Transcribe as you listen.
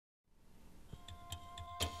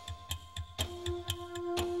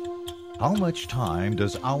How much time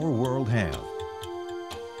does our world have?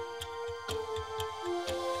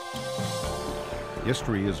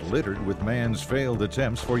 History is littered with man's failed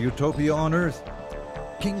attempts for utopia on earth.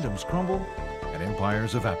 Kingdoms crumble and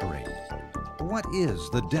empires evaporate. What is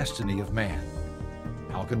the destiny of man?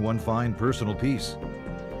 How can one find personal peace?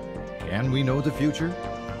 Can we know the future?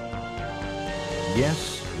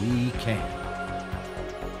 Yes, we can.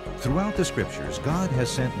 Throughout the Scriptures, God has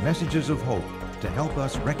sent messages of hope to help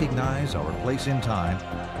us recognize our place in time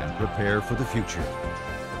and prepare for the future.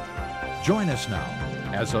 Join us now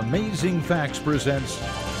as Amazing Facts presents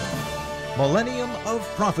Millennium of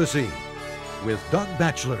Prophecy with Doug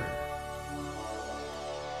Batchelor.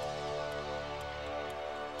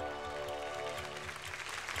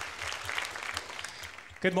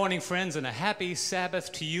 Good morning, friends, and a happy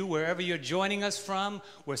Sabbath to you wherever you're joining us from.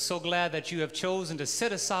 We're so glad that you have chosen to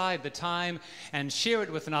set aside the time and share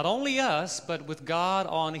it with not only us, but with God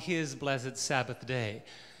on His blessed Sabbath day.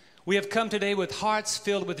 We have come today with hearts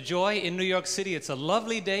filled with joy in New York City. It's a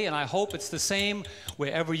lovely day, and I hope it's the same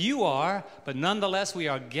wherever you are. But nonetheless, we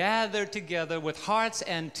are gathered together with hearts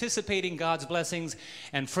anticipating God's blessings.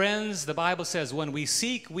 And friends, the Bible says, when we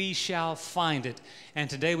seek, we shall find it. And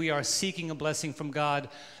today we are seeking a blessing from God,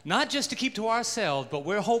 not just to keep to ourselves, but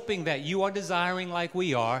we're hoping that you are desiring, like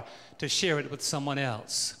we are, to share it with someone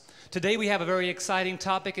else. Today we have a very exciting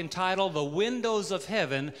topic entitled The Windows of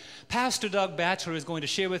Heaven. Pastor Doug Batchelor is going to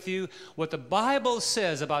share with you what the Bible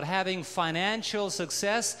says about having financial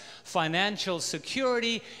success, financial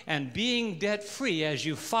security, and being debt-free as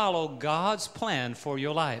you follow God's plan for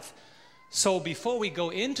your life. So before we go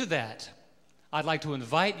into that, I'd like to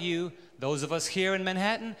invite you, those of us here in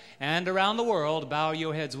Manhattan and around the world, bow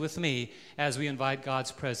your heads with me as we invite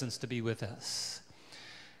God's presence to be with us.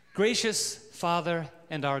 Gracious Father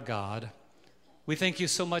and our God, we thank you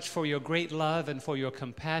so much for your great love and for your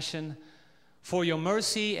compassion, for your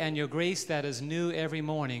mercy and your grace that is new every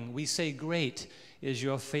morning. We say great is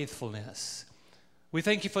your faithfulness. We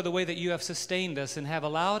thank you for the way that you have sustained us and have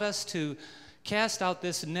allowed us to cast out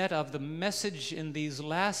this net of the message in these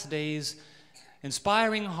last days,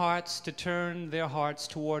 inspiring hearts to turn their hearts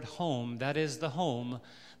toward home. That is the home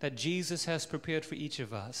that Jesus has prepared for each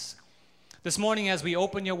of us. This morning, as we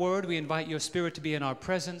open your word, we invite your Spirit to be in our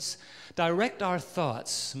presence. Direct our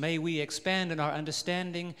thoughts. May we expand in our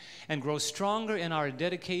understanding and grow stronger in our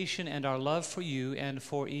dedication and our love for you and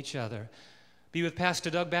for each other. Be with Pastor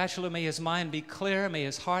Doug Batchelor. May his mind be clear. May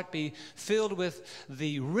his heart be filled with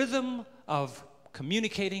the rhythm of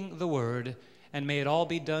communicating the word. And may it all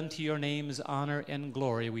be done to your name's honor and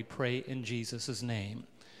glory. We pray in Jesus' name.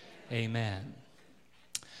 Amen.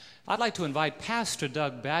 I'd like to invite Pastor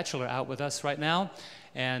Doug Batchelor out with us right now,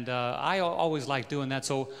 and I always like doing that,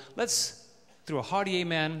 so let's, through a hearty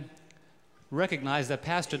amen, recognize that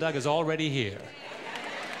Pastor Doug is already here.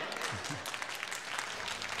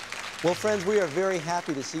 Well, friends, we are very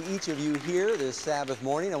happy to see each of you here this Sabbath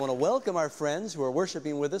morning. I want to welcome our friends who are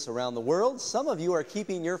worshiping with us around the world. Some of you are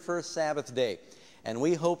keeping your first Sabbath day, and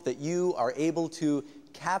we hope that you are able to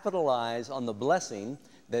capitalize on the blessing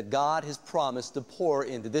that God has promised to pour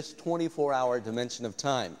into this 24-hour dimension of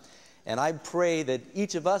time. And I pray that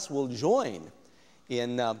each of us will join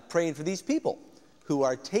in praying for these people who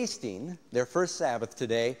are tasting their first Sabbath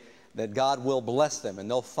today, that God will bless them and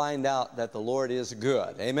they'll find out that the Lord is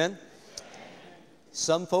good. Amen?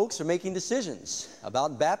 Some folks are making decisions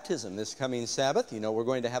about baptism this coming Sabbath. You know, we're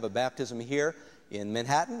going to have a baptism here in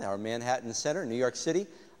Manhattan, our Manhattan Center, New York City.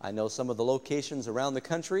 I know some of the locations around the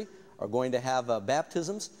country are going to have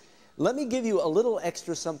baptisms. Let me give you a little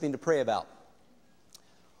extra something to pray about.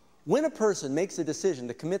 When a person makes a decision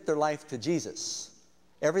to commit their life to Jesus,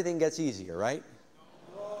 everything gets easier, right?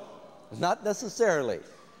 Not necessarily.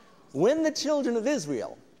 When the children of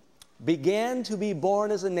Israel began to be born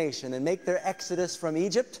as a nation and make their exodus from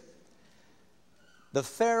Egypt, the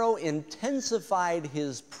Pharaoh intensified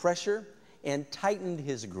his pressure and tightened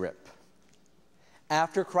his grip.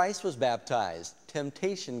 After Christ was baptized,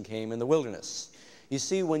 temptation came in the wilderness. You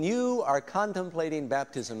see, when you are contemplating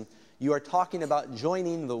baptism, you are talking about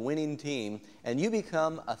joining the winning team, and you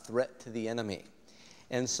become a threat to the enemy.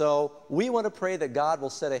 And so we want to pray that God will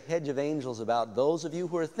set a hedge of angels about those of you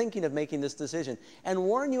who are thinking of making this decision and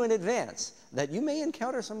warn you in advance that you may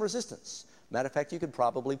encounter some resistance. Matter of fact, you could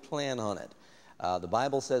probably plan on it. The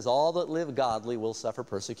Bible says all that live godly will suffer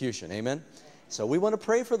persecution. Amen? So we want to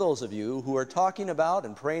pray for those of you who are talking about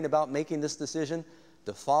and praying about making this decision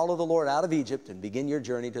to follow the Lord out of Egypt and begin your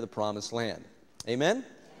journey to the promised land. Amen?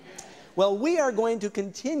 Amen. Well, we are going to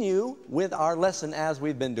continue with our lesson as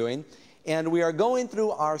we've been doing, and we are going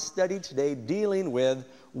through our study today dealing with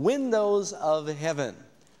windows of heaven.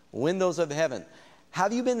 Windows of heaven.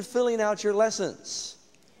 Have you been filling out your lessons?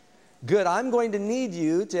 Good. I'm going to need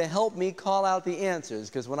you to help me call out the answers,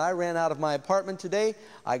 because when I ran out of my apartment today,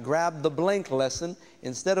 I grabbed the blank lesson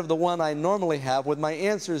instead of the one I normally have with my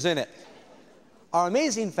answers in it. Our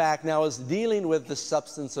amazing fact now is dealing with the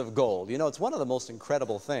substance of gold. You know, it's one of the most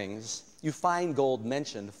incredible things. You find gold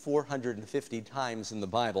mentioned 450 times in the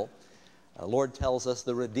Bible. The Lord tells us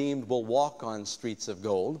the redeemed will walk on streets of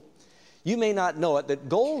gold. You may not know it, that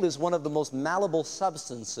gold is one of the most malleable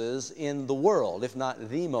substances in the world, if not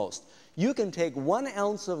the most. You can take 1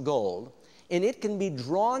 ounce of gold, and it can be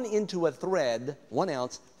drawn into a thread, 1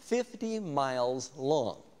 ounce, 50 miles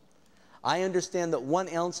long. I understand that 1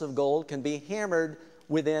 ounce of gold can be hammered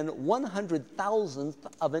within 100,000th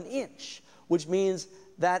of an inch, which means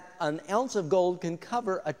that an ounce of gold can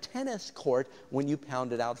cover a tennis court when you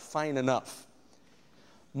pound it out fine enough.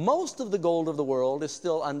 Most of the gold of the world is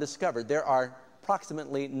still undiscovered. There are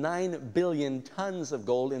approximately 9 billion tons of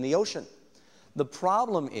gold in the ocean. The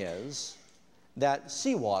problem is that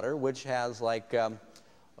seawater, which has like,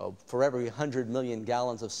 for every 100 million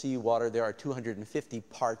gallons of seawater, there are 250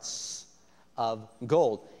 parts of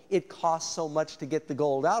gold. It costs so much to get the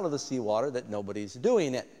gold out of the seawater that nobody's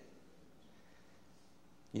doing it.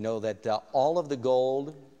 You know that all of the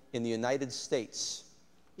gold in the United States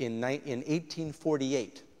in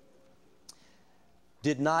 1848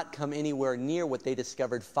 did not come anywhere near what they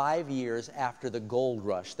discovered 5 years after the gold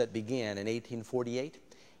rush that began in 1848.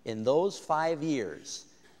 In those 5 years,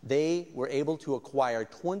 they were able to acquire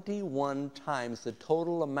 21 times the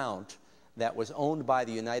total amount that was owned by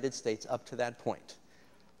the United States up to that point.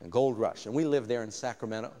 The gold rush. And we live there in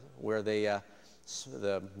Sacramento, where the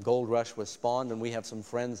gold rush was spawned, and we have some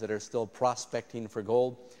friends that are still prospecting for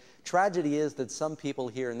gold. Tragedy is that some people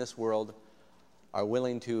here in this world are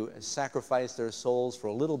willing to sacrifice their souls for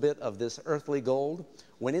a little bit of this earthly gold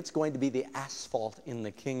when it's going to be the asphalt in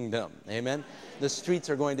the kingdom. Amen? The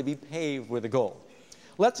streets are going to be paved with the gold.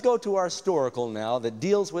 Let's go to our historical now that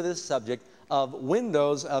deals with this subject of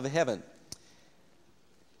windows of heaven.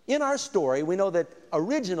 In our story, we know that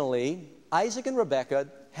originally Isaac and Rebekah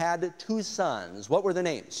had 2 sons. What were their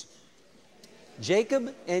names?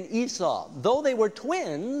 Jacob and Esau. Though they were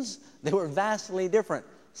twins, they were vastly different.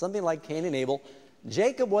 Something like Cain and Abel.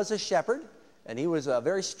 Jacob was a shepherd, and he was a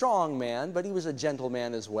very strong man, but he was a gentle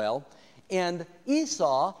man as well. And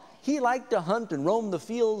Esau, he liked to hunt and roam the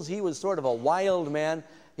fields. He was sort of a wild man.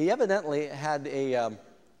 He evidently had a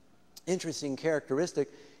interesting characteristic.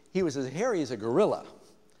 He was as hairy as a gorilla.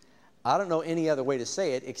 I don't know any other way to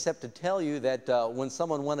say it except to tell you that when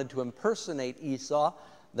someone wanted to impersonate Esau,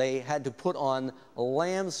 they had to put on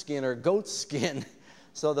lambskin or goat skin.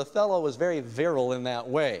 So the fellow was very virile in that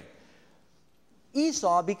way.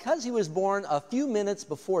 Esau, because he was born a few minutes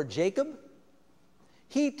before Jacob,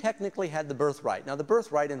 he technically had the birthright. Now, the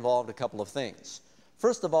birthright involved a couple of things.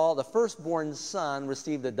 First of all, the firstborn son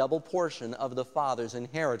received a double portion of the father's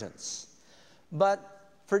inheritance. But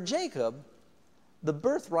for Jacob, the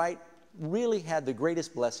birthright really had the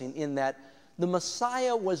greatest blessing in that the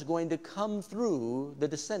Messiah was going to come through the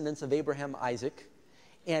descendants of Abraham, Isaac,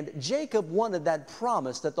 and Jacob wanted that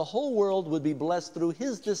promise that the whole world would be blessed through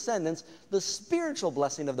his descendants. The spiritual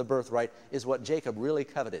blessing of the birthright is what Jacob really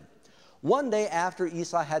coveted. One day after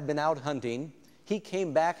Esau had been out hunting, he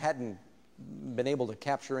came back, hadn't been able to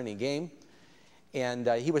capture any game, and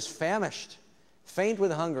he was famished, faint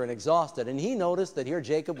with hunger and exhausted. And he noticed that here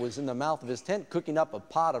Jacob was in the mouth of his tent cooking up a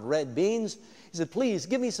pot of red beans. He said, "Please,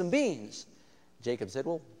 give me some beans." Jacob said,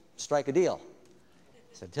 "Well, strike a deal."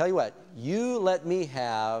 He said, "Tell you what, you let me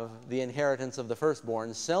have the inheritance of the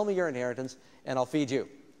firstborn. Sell me your inheritance, and I'll feed you."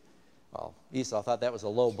 Well, Esau thought that was a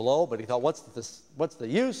low blow, but he thought, what's the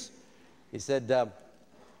use? He said,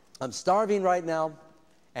 "I'm starving right now."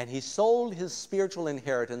 And he sold his spiritual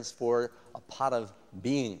inheritance for a pot of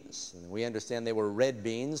beans. And we understand they were red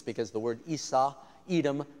beans because the word Esau,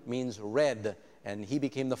 Edom, means red. And he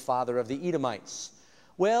became the father of the Edomites.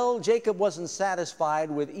 Well, Jacob wasn't satisfied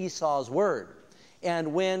with Esau's word.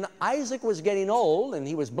 And when Isaac was getting old and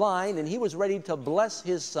he was blind and he was ready to bless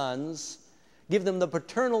his sons, give them the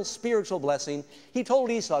paternal spiritual blessing, he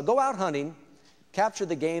told Esau, "Go out hunting, capture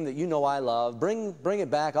the game that you know I love, bring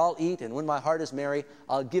it back, I'll eat, and when my heart is merry,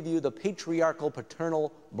 I'll give you the patriarchal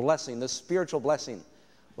paternal blessing, the spiritual blessing."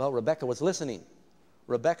 Well, Rebekah was listening.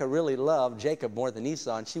 Rebekah really loved Jacob more than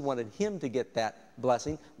Esau, and she wanted him to get that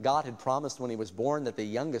blessing. God had promised when he was born that the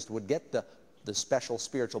youngest would get the special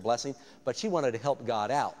spiritual blessing, but she wanted to help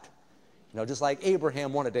God out. You know, just like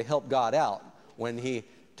Abraham wanted to help God out when he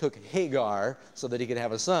took Hagar so that he could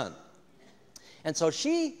have a son. And so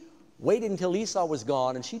she waited until Esau was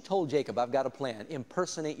gone, and she told Jacob, I've got a plan.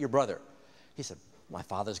 Impersonate your brother. He said, my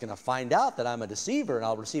father's going to find out that I'm a deceiver, and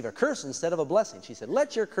I'll receive a curse instead of a blessing. She said,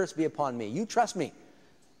 let your curse be upon me. You trust me.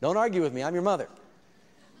 Don't argue with me. I'm your mother.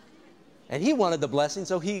 And he wanted the blessing,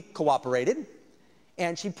 so he cooperated.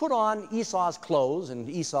 And she put on Esau's clothes, and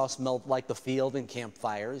Esau smelled like the field and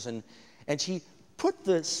campfires. And she put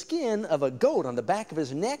the skin of a goat on the back of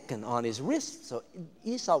his neck and on his wrists. So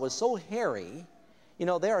Esau was so hairy. You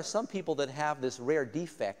know, there are some people that have this rare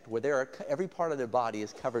defect where every part of their body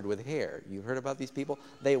is covered with hair. You've heard about these people?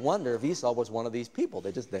 They wonder if Esau was one of these people.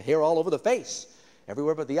 The hair all over the face,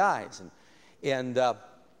 everywhere but the eyes. And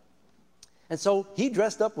so he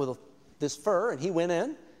dressed up with this fur, and he went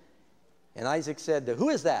in. And Isaac said, who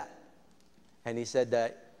is that? And he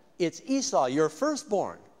said, it's Esau, your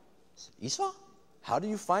firstborn. I said, Esau? How do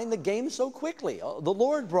you find the game so quickly? Oh, the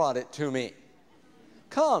Lord brought it to me.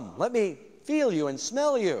 Come, let me feel you and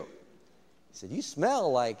smell you. He said, you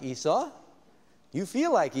smell like Esau. You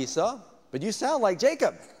feel like Esau, but you sound like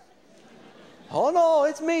Jacob. Oh, no,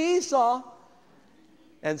 it's me, Esau.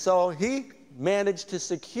 And so he managed to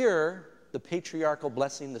secure the patriarchal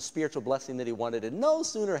blessing, the spiritual blessing that he wanted. And no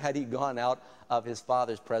sooner had he gone out of his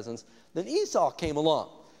father's presence than Esau came along.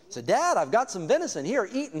 He said, Dad, I've got some venison. Here,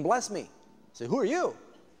 eat and bless me. He said, who are you?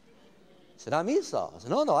 He said, I'm Esau. I said,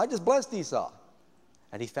 no, I just blessed Esau.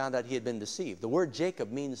 And he found out he had been deceived. The word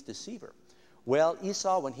Jacob means deceiver. Well,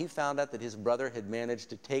 Esau, when he found out that his brother had managed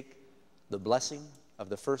to take the blessing of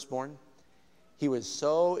the firstborn, he was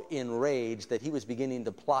so enraged that he was beginning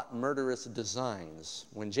to plot murderous designs.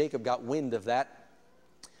 When Jacob got wind of that,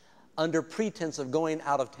 under pretense of going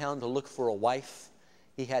out of town to look for a wife,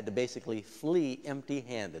 he had to basically flee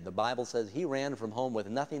empty-handed. The Bible says he ran from home with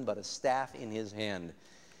nothing but a staff in his hand.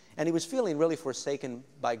 And he was feeling really forsaken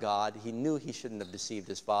by God. He knew he shouldn't have deceived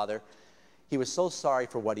his father. He was so sorry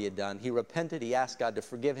for what he had done. He repented. He asked God to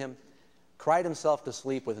forgive him, cried himself to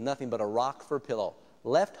sleep with nothing but a rock for a pillow,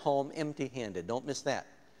 left home empty-handed. Don't miss that.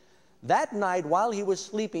 That night, while he was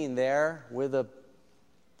sleeping there with a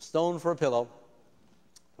stone for a pillow,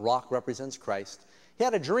 rock represents Christ, he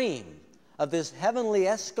had a dream of this heavenly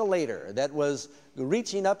escalator that was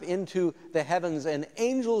reaching up into the heavens, and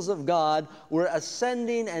angels of God were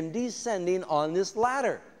ascending and descending on this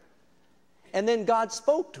ladder. And then God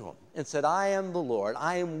spoke to him and said, I am the Lord.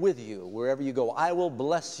 I am with you wherever you go. I will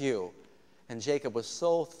bless you. And Jacob was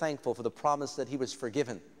so thankful for the promise that he was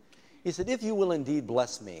forgiven. He said, if you will indeed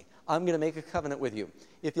bless me, I'm going to make a covenant with you.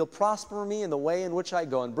 If you'll prosper me in the way in which I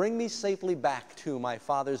go and bring me safely back to my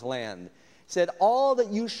father's land, he said, all that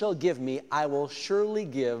you shall give me, I will surely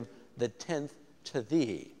give the 10th to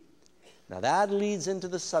thee. Now that leads into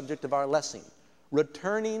the subject of our lesson,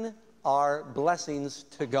 returning our blessings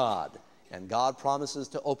to God. And God promises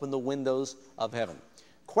to open the windows of heaven.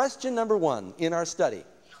 Question number 1 in our study.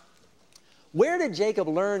 Where did Jacob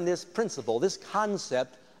learn this principle, this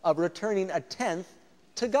concept of returning a 10th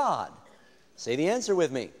to God? Say the answer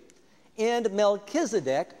with me. And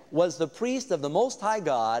Melchizedek was the priest of the Most High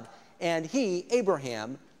God, and he,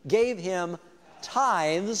 Abraham, gave him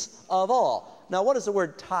tithes of all. Now, what does the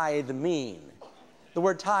word tithe mean? The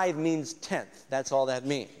word tithe means tenth. That's all that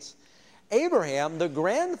means. Abraham, the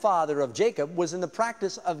grandfather of Jacob, was in the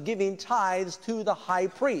practice of giving tithes to the high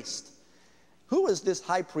priest. Who is this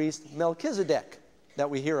high priest Melchizedek that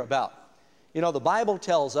we hear about? You know, the Bible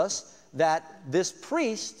tells us that this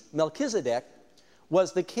priest, Melchizedek,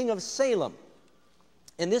 was the king of Salem.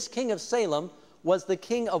 And this king of Salem was the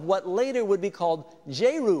king of what later would be called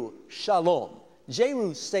Jerusalem.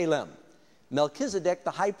 Jerusalem. Melchizedek,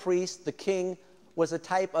 the high priest, the king, was a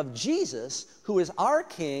type of Jesus, who is our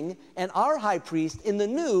king and our high priest in the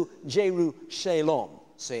new Jerusalem.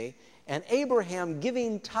 See? And Abraham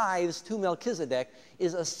giving tithes to Melchizedek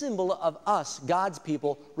is a symbol of us, God's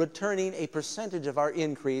people, returning a percentage of our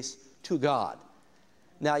increase to God.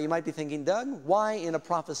 Now, you might be thinking, Doug, why in a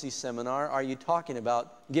prophecy seminar are you talking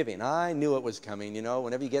about giving? I knew it was coming. You know,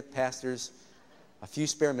 whenever you get pastors a few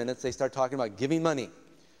spare minutes, they start talking about giving money.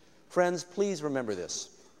 Friends, please remember this.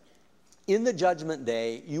 In the judgment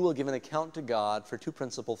day, you will give an account to God for two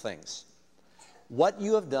principal things: what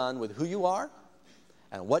you have done with who you are,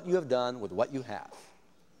 and what you have done with what you have.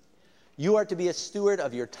 You are to be a steward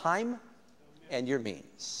of your time and your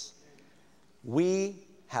means. We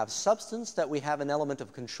have substance that we have an element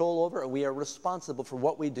of control over, and we are responsible for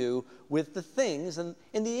what we do with the things and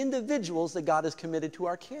the individuals that God has committed to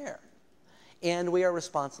our care. And we are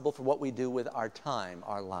responsible for what we do with our time,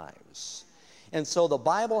 our lives. And so the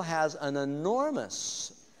Bible has an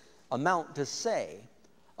enormous amount to say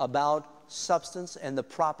about substance and the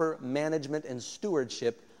proper management and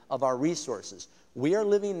stewardship of our resources. We are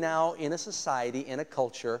living now in a society, in a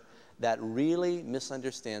culture that really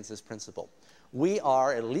misunderstands this principle. We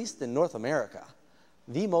are, at least in North America,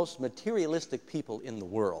 the most materialistic people in the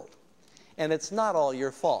world. And it's not all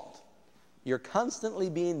your fault. You're constantly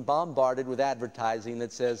being bombarded with advertising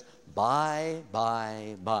that says, buy,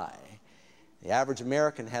 buy, buy. The average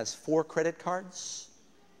American has 4 credit cards.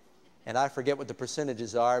 And I forget what the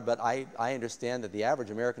percentages are, but I understand that the average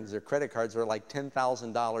Americans, their credit cards are like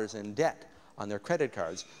 $10,000 in debt on their credit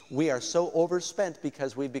cards. We are so overspent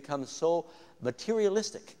because we've become so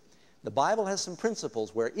materialistic. The Bible has some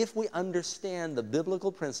principles where if we understand the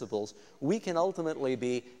biblical principles, we can ultimately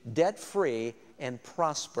be debt-free and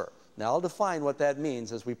prosper. Now, I'll define what that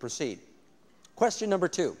means as we proceed. Question number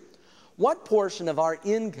 2. What portion of our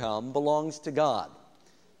income belongs to God?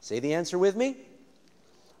 Say the answer with me.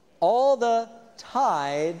 All the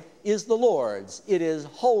tithe is the Lord's. It is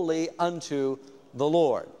holy unto the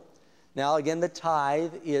Lord. Now, again, the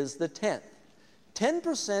tithe is the 10th.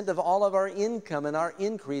 10% of all of our income and our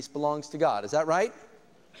increase belongs to God. Is that right?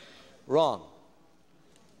 Wrong.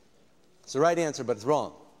 It's the right answer, but it's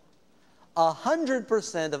wrong.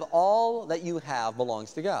 100% of all that you have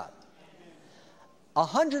belongs to God.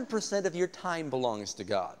 100% of your time belongs to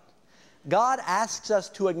God. God asks us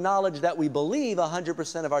to acknowledge that we believe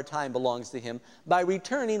 100% of our time belongs to Him by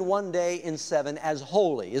returning one day in 7 as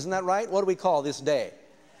holy. Isn't that right? What do we call this day?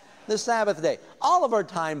 The Sabbath day. All of our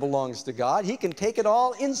time belongs to God. He can take it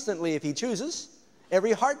all instantly if He chooses.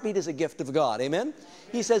 Every heartbeat is a gift of God. Amen?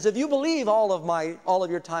 He says, if you believe all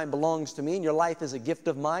of your time belongs to me and your life is a gift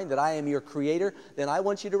of mine, that I am your creator, then I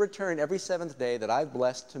want you to return every 7th day that I've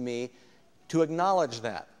blessed to me, to acknowledge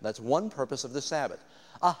that. That's one purpose of the Sabbath.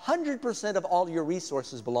 100% of all your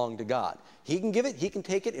resources belong to God. He can give it, He can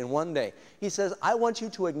take it in one day. He says, I want you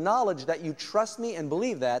to acknowledge that you trust me and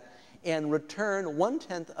believe that, and return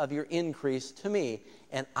 1/10 of your increase to me,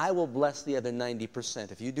 and I will bless the other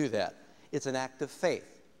 90% if you do that. It's an act of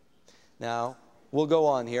faith. Now, we'll go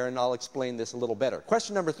on here, and I'll explain this a little better.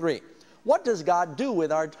 Question number 3. What does God do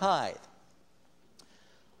with our tithe?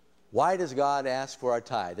 Why does God ask for our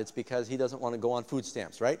tithe? It's because He doesn't want to go on food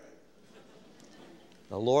stamps, right?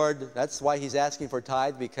 The Lord, that's why He's asking for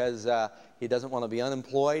tithe, because He doesn't want to be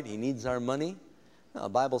unemployed. He needs our money. No, the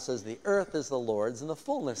Bible says the earth is the Lord's and the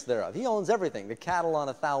fullness thereof. He owns everything. The cattle on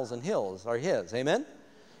 1,000 hills are His. Amen?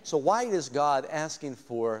 So why is God asking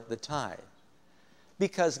for the tithe?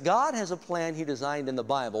 Because God has a plan He designed in the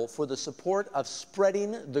Bible for the support of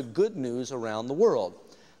spreading the good news around the world.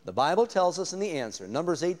 The Bible tells us in the answer,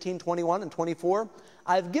 Numbers 18:21 and 24,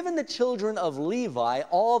 I've given the children of Levi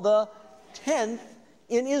all the 10th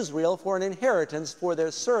in Israel for an inheritance for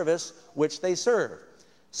their service which they serve.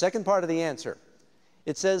 Second part of the answer.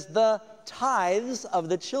 It says, the tithes of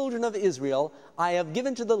the children of Israel I have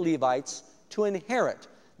given to the Levites to inherit.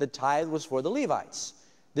 The tithe was for the Levites.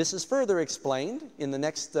 This is further explained in the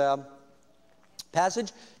next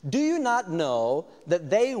passage. Do you not know that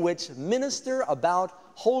they which minister about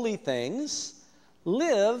holy things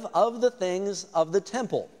live of the things of the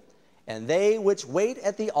temple, and they which wait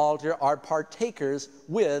at the altar are partakers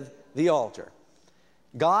with the altar?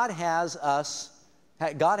 God has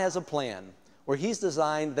a plan where He's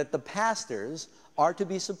designed that the pastors are to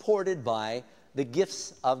be supported by the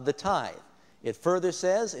gifts of the tithe. It further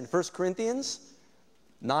says in 1 Corinthians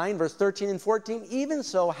 9, verse 13 and 14, even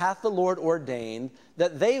so hath the Lord ordained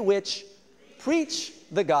that they which preach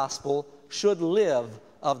the gospel should live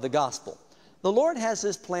of the gospel. The Lord has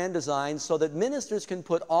this plan designed so that ministers can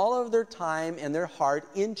put all of their time and their heart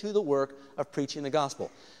into the work of preaching the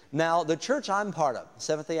gospel. Now, the church I'm part of,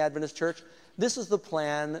 Seventh-day Adventist Church, this is the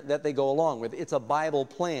plan that they go along with. It's a Bible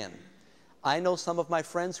plan. I know some of my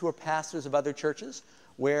friends who are pastors of other churches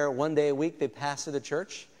where one day a week they pastor the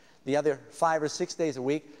church. The other 5 or 6 days a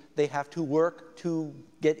week they have to work to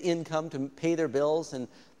get income to pay their bills and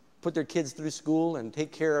put their kids through school and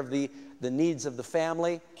take care of the needs of the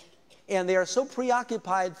family. And they are so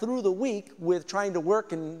preoccupied through the week with trying to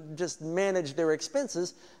work and just manage their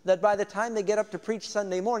expenses that by the time they get up to preach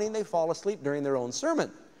Sunday morning, they fall asleep during their own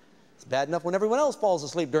sermon. It's bad enough when everyone else falls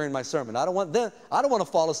asleep during my sermon. I don't want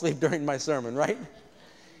to fall asleep during my sermon, right?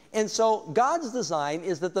 And so God's design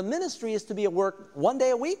is that the ministry is to be at work one day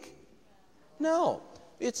a week? No.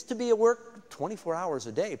 It's to be at work 24 hours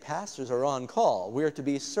a day. Pastors are on call. We're to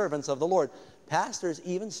be servants of the Lord. Pastors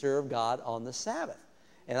even serve God on the Sabbath.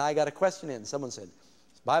 And I got a question in. Someone said,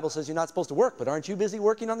 the Bible says you're not supposed to work, but aren't you busy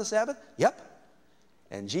working on the Sabbath? Yep.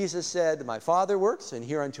 And Jesus said, my Father works, and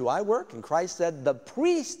hereunto I work. And Christ said, the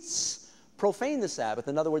priests profane the Sabbath.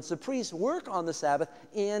 In other words, the priests work on the Sabbath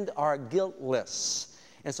and are guiltless.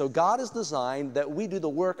 And so God has designed that we do the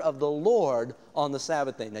work of the Lord on the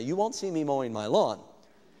Sabbath day. Now, you won't see me mowing my lawn,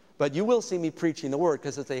 but you will see me preaching the Word,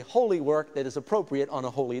 because it's a holy work that is appropriate on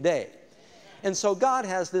a holy day. And so God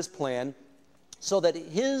has this plan so that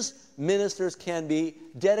His ministers can be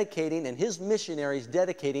dedicating, and His missionaries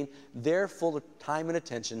dedicating their full time and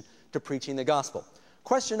attention to preaching the gospel.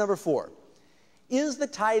 Question number 4. Is the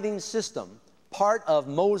tithing system part of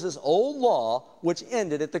Moses' old law, which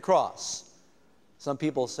ended at the cross? Some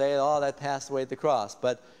people say, oh, that passed away at the cross.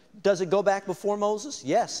 But does it go back before Moses?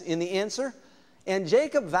 Yes, in the answer. And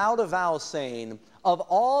Jacob vowed a vow, saying, of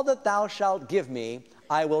all that thou shalt give me,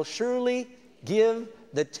 I will surely give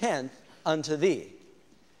the 10th unto thee.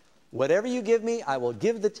 Whatever you give me, I will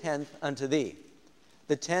give the 10th unto thee.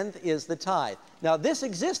 The 10th is the tithe. Now, this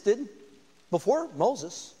existed before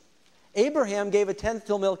Moses. Abraham gave a 10th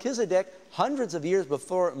to Melchizedek hundreds of years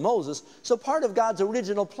before Moses. So part of God's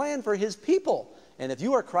original plan for His people, and if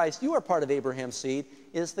you are Christ, you are part of Abraham's seed,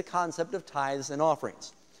 is the concept of tithes and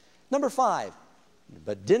offerings. Number 5,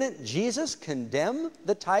 but didn't Jesus condemn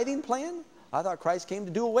the tithing plan? I thought Christ came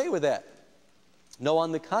to do away with that. No,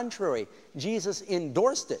 on the contrary, Jesus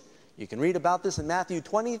endorsed it. You can read about this in Matthew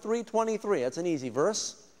 23:23. That's an easy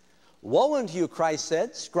verse. Woe unto you, Christ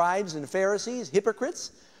said, scribes and Pharisees,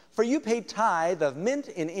 hypocrites, for you pay tithe of mint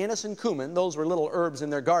and anise and cumin. Those were little herbs in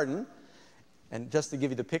their garden. And just to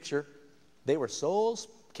give you the picture, they were so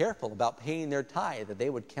careful about paying their tithe that they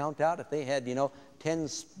would count out if they had, 10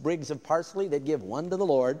 sprigs of parsley, they'd give 1 to the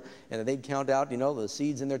Lord. And they'd count out, the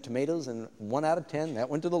seeds in their tomatoes, and 1 out of 10, that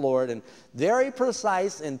went to the Lord. And very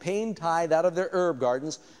precise in paying tithe out of their herb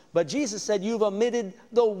gardens. But Jesus said, you've omitted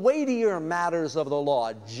the weightier matters of the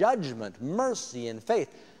law, judgment, mercy, and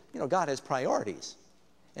faith. God has priorities,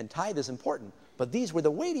 and tithe is important. But these were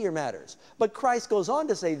the weightier matters. But Christ goes on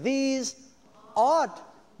to say, these ought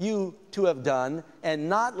you to have done, and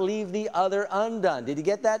not leave the other undone. Did you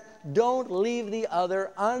get that? Don't leave the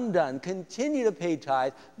other undone. Continue to pay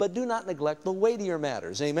tithe, but do not neglect the weightier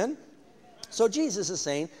matters. Amen? So Jesus is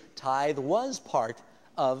saying tithe was part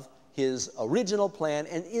of His original plan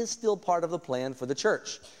and is still part of the plan for the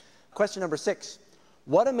church. Question number 6.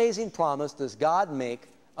 What amazing promise does God make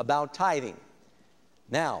about tithing?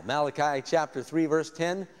 Now, Malachi chapter 3, verse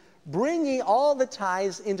 10, bring ye all the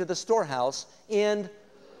tithes into the storehouse, and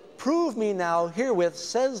prove me now herewith,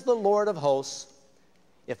 says the Lord of hosts,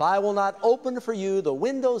 if I will not open for you the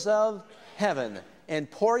windows of heaven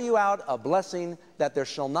and pour you out a blessing that there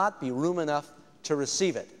shall not be room enough to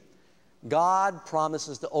receive it. God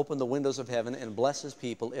promises to open the windows of heaven and bless His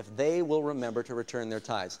people if they will remember to return their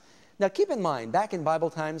tithes. Now keep in mind, back in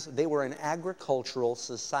Bible times, they were an agricultural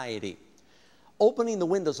society. Opening the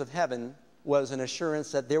windows of heaven was an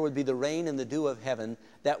assurance that there would be the rain and the dew of heaven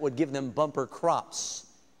that would give them bumper crops.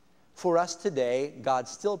 For us today, God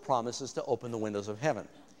still promises to open the windows of heaven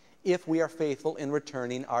if we are faithful in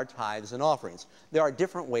returning our tithes and offerings. There are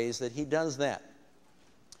different ways that He does that.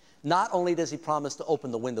 Not only does He promise to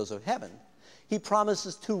open the windows of heaven, He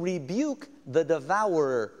promises to rebuke the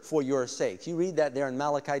devourer for your sakes. You read that there in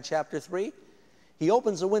Malachi chapter 3. He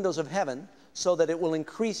opens the windows of heaven so that it will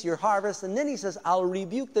increase your harvest, and then He says, I'll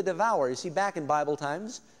rebuke the devourer. You see, back in Bible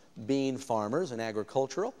times, being farmers and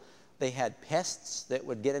agricultural, they had pests that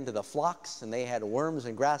would get into the flocks, and they had worms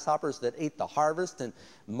and grasshoppers that ate the harvest, and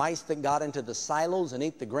mice that got into the silos and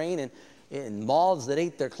ate the grain, and moths that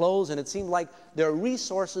ate their clothes, and it seemed like their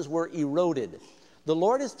resources were eroded. The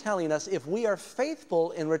Lord is telling us if we are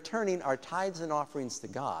faithful in returning our tithes and offerings to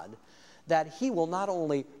God, that He will not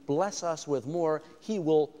only bless us with more, He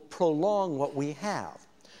will prolong what we have.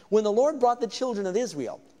 When the Lord brought the children of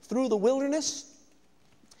Israel through the wilderness,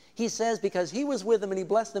 He says because He was with them and He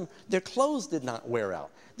blessed them, their clothes did not wear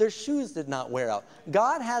out. Their shoes did not wear out.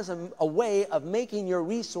 God has a way of making your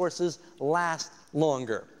resources last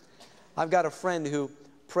longer. I've got a friend who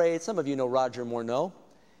prayed, some of you know Roger Morneau,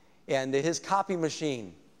 and his copy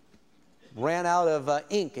machine ran out of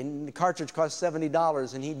ink, and the cartridge cost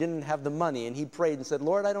 $70, and he didn't have the money, and he prayed and said,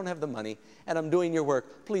 Lord, I don't have the money, and I'm doing your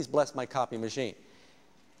work. Please bless my copy machine.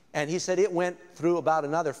 And he said it went through about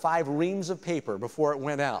another 5 reams of paper before it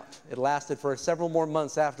went out. It lasted for several more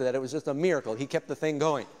months after that. It was just a miracle. He kept the thing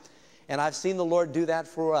going. And I've seen the Lord do that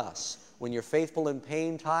for us. When you're faithful in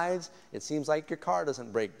paying tithes, it seems like your car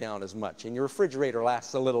doesn't break down as much, and your refrigerator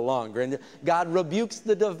lasts a little longer, and God rebukes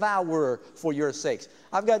the devourer for your sakes.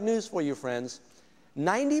 I've got news for you, friends.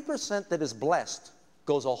 90% that is blessed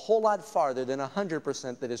goes a whole lot farther than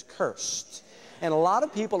 100% that is cursed. And a lot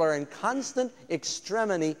of people are in constant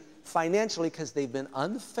extremity financially because they've been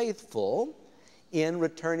unfaithful in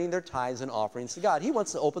returning their tithes and offerings to God. He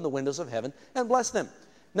wants to open the windows of heaven and bless them.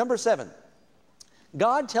 Number 7,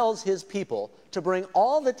 God tells his people to bring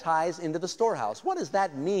all the tithes into the storehouse. What does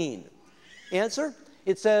that mean? Answer,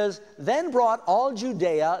 it says, then brought all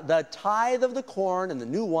Judea the tithe of the corn and the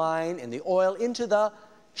new wine and the oil into the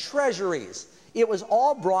treasuries. It was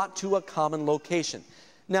all brought to a common location.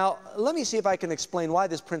 Now, let me see if I can explain why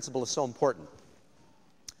this principle is so important.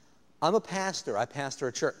 I'm a pastor. I pastor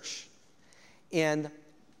a church. And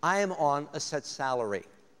I am on a set salary.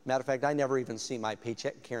 Matter of fact, I never even see my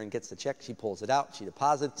paycheck. Karen gets the check. She pulls it out. She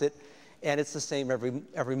deposits it. And it's the same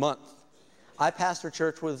every month. I pastor a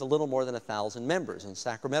church with a little more than 1,000 members in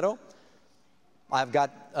Sacramento. I've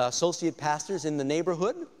got associate pastors in the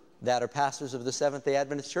neighborhood that are pastors of the Seventh-day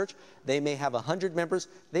Adventist Church. They may have 100 members.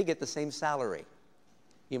 They get the same salary.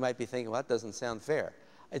 You might be thinking, well, that doesn't sound fair.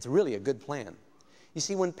 It's really a good plan. You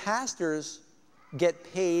see, when pastors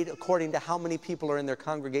get paid according to how many people are in their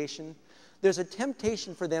congregation, there's a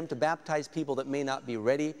temptation for them to baptize people that may not be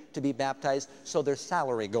ready to be baptized, so their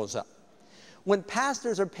salary goes up. When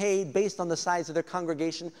pastors are paid based on the size of their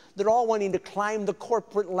congregation, they're all wanting to climb the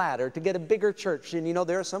corporate ladder to get a bigger church. And you know,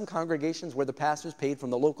 there are some congregations where the pastor's paid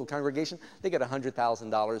from the local congregation, they get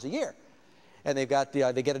 $100,000 a year. And they get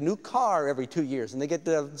a new car every 2 years, and they get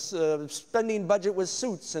the spending budget with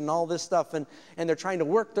suits and all this stuff, and they're trying to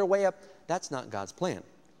work their way up. That's not God's plan.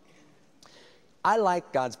 I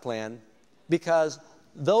like God's plan because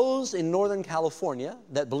those in Northern California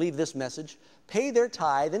that believe this message pay their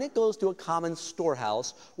tithe, and it goes to a common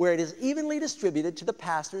storehouse where it is evenly distributed to the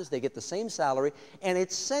pastors. They get the same salary, and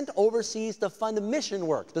it's sent overseas to fund mission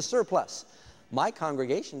work, the surplus. My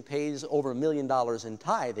congregation pays over $1 million in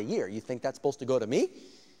tithe a year. You think that's supposed to go to me?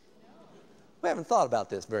 We haven't thought about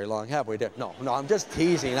this very long, have we? No, I'm just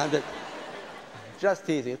teasing. I'm just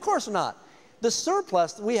teasing. Of course not. The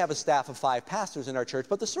surplus, we have a staff of 5 pastors in our church,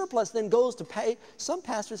 but the surplus then goes to pay. Some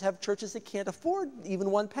pastors have churches that can't afford even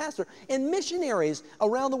one pastor, and missionaries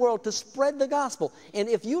around the world to spread the gospel. And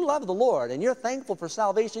if you love the Lord and you're thankful for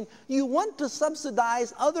salvation, you want to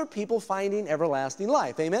subsidize other people finding everlasting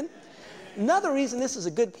life. Amen? Another reason this is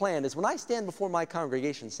a good plan is when I stand before my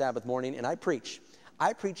congregation Sabbath morning and I preach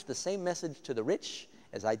the same message to the rich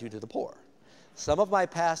as I do to the poor. Some of my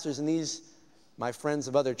pastors and my friends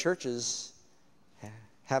of other churches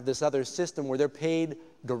have this other system where they're paid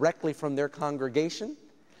directly from their congregation.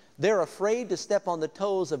 They're afraid to step on the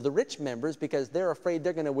toes of the rich members because they're afraid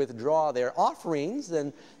they're going to withdraw their offerings.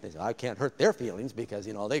 And they say, I can't hurt their feelings because,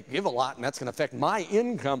 you know, they give a lot and that's going to affect my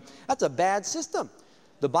income. That's a bad system.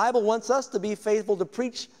 The Bible wants us to be faithful to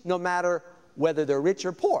preach no matter whether they're rich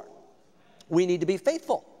or poor. We need to be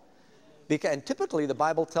faithful. And typically the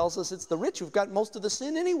Bible tells us it's the rich who've got most of the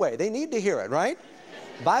sin anyway. They need to hear it, right?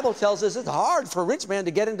 The Bible tells us it's hard for a rich man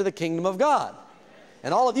to get into the kingdom of God.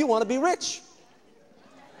 And all of you want to be rich.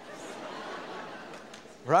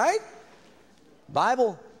 Right? The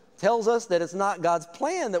Bible tells us that it's not God's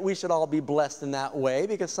plan that we should all be blessed in that way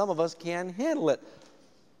because some of us can't handle it.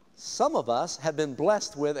 Some of us have been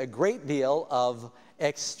blessed with a great deal of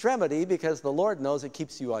extremity because the Lord knows it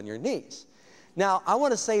keeps you on your knees. Now, I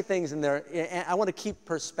want to say things in there, and I want to keep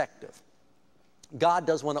perspective. God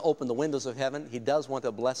does want to open the windows of heaven. He does want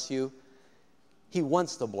to bless you. He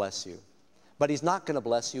wants to bless you. But He's not going to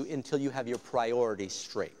bless you until you have your priorities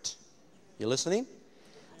straight. You listening?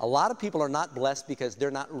 A lot of people are not blessed because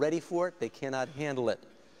they're not ready for it. They cannot handle it.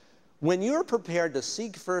 When you're prepared to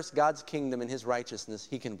seek first God's kingdom and His righteousness,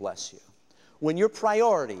 He can bless you. When your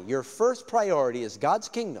first priority is God's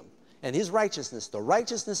kingdom and His righteousness, the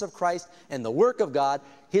righteousness of Christ and the work of God,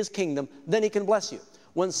 His kingdom, then He can bless you.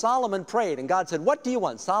 When Solomon prayed and God said, what do you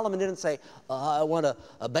want? Solomon didn't say, I want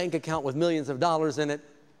a bank account with millions of dollars in it.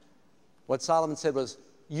 What Solomon said was,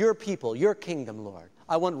 your people, your kingdom, Lord.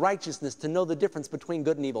 I want righteousness to know the difference between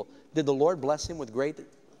good and evil. Did the Lord bless him with great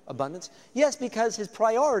abundance? Yes, because his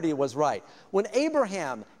priority was right. When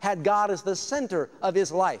Abraham had God as the center of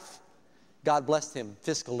his life, God blessed him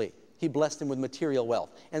fiscally. He blessed him with material wealth.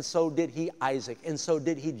 And so did he Isaac, and so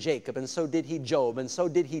did he Jacob, and so did he Job, and so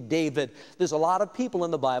did he David. There's a lot of people in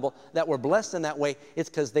the Bible that were blessed in that way. It's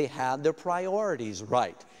because they had their priorities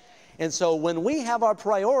right. And so when we have our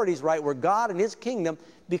priorities right, where God and His kingdom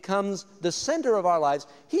becomes the center of our lives,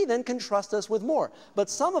 He then can trust us with more. But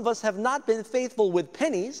some of us have not been faithful with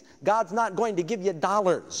pennies. God's not going to give you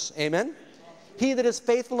dollars. Amen? He that is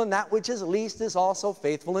faithful in that which is least is also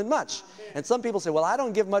faithful in much. And some people say, well, I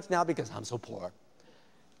don't give much now because I'm so poor.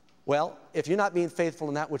 Well, if you're not being faithful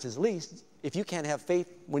in that which is least, if you can't have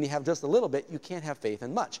faith when you have just a little bit, you can't have faith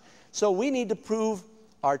in much. So we need to prove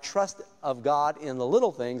our trust of God in the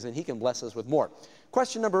little things, and He can bless us with more.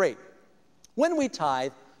 Question number 8. When we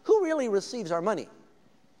tithe, who really receives our money?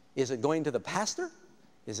 Is it going to the pastor?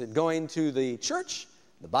 Is it going to the church?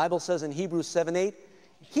 The Bible says in Hebrews 7:8,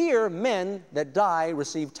 here men that die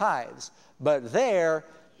receive tithes, but there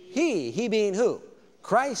he being who?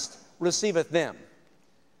 Christ receiveth them.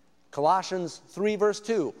 Colossians 3 verse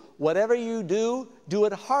 2, whatever you do, do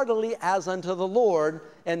it heartily as unto the Lord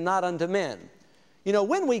and not unto men. You know,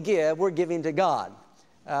 when we give, we're giving to God.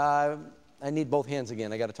 I need both hands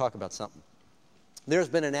again. I got to talk about something. There's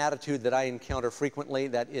been an attitude that I encounter frequently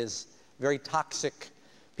that is very toxic.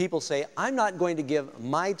 People say, I'm not going to give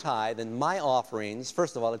my tithe and my offerings.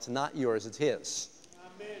 First of all, it's not yours, it's his.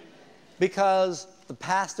 Amen. Because the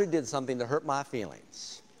pastor did something to hurt my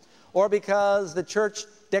feelings. Or because the church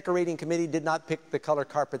decorating committee did not pick the color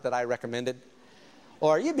carpet that I recommended.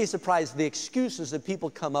 Or you'd be surprised the excuses that people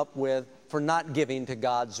come up with for not giving to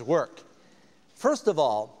God's work. First of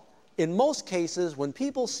all, in most cases, when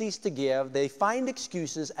people cease to give, they find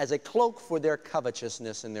excuses as a cloak for their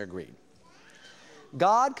covetousness and their greed.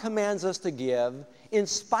 God commands us to give in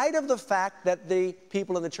spite of the fact that the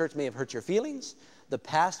people in the church may have hurt your feelings. The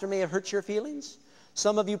pastor may have hurt your feelings.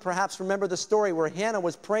 Some of you perhaps remember the story where Hannah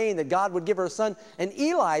was praying that God would give her a son, and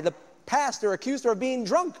Eli, the pastor, accused her of being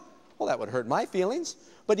drunk. Well, that would hurt my feelings.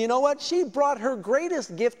 But you know what? She brought her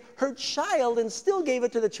greatest gift, her child, and still gave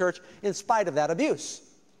it to the church in spite of that abuse.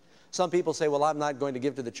 Some people say, well, I'm not going to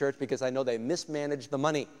give to the church because I know they mismanaged the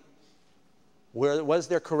money. Was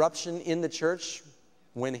there corruption in the church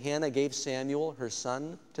when Hannah gave Samuel, her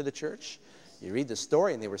son, to the church? You read the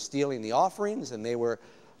story, and they were stealing the offerings, and there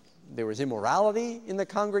was immorality in the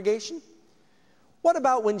congregation. What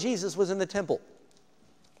about when Jesus was in the temple,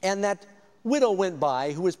 and that widow went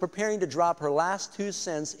by who was preparing to drop her last 2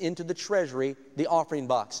 cents into the treasury, the offering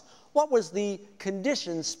box? What was the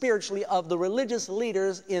condition spiritually of the religious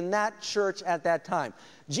leaders in that church at that time?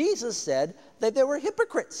 Jesus said that they were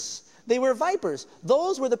hypocrites. They were vipers.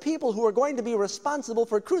 Those were the people who were going to be responsible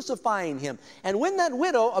for crucifying him. And when that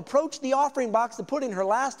widow approached the offering box to put in her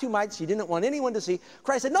last 2 mites, she didn't want anyone to see.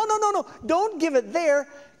 Christ said, no, no, no, no, don't give it there.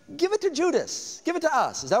 Give it to Judas. Give it to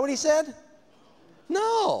us. Is that what he said?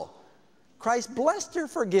 No. Christ blessed her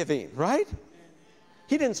for giving, right?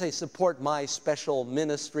 He didn't say support my special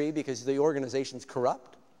ministry because the organization's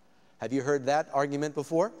corrupt. Have you heard that argument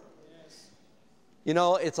before? Yes. You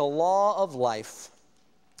know, it's a law of life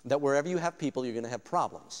that wherever you have people, you're going to have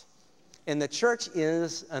problems. And the church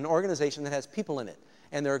is an organization that has people in it.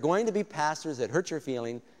 And there are going to be pastors that hurt your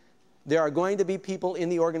feeling. There are going to be people in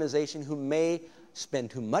the organization who may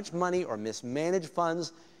spend too much money or mismanage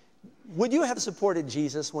funds. Would you have supported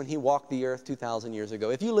Jesus when he walked the earth 2,000 years ago?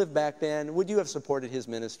 If you lived back then, would you have supported his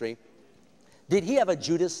ministry? Did he have a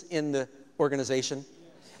Judas in the organization?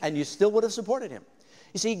 And you still would have supported him.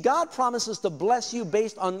 You see, God promises to bless you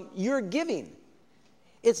based on your giving.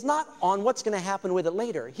 It's not on what's going to happen with it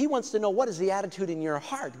later. He wants to know what is the attitude in your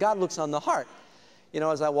heart. God looks on the heart. You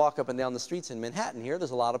know, as I walk up and down the streets in Manhattan here,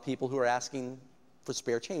 there's a lot of people who are asking for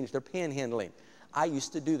spare change. They're panhandling. I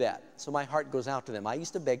used to do that, so my heart goes out to them. I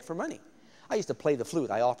used to beg for money. I used to play the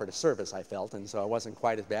flute. I offered a service, I felt, and so I wasn't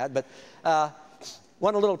quite as bad. But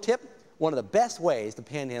want a little tip? One of the best ways to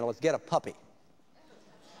panhandle is get a puppy.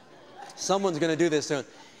 Someone's going to do this soon.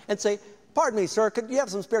 And say, pardon me, sir, could you have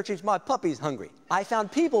some spare change? My puppy's hungry. I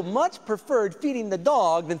found people much preferred feeding the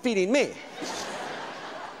dog than feeding me.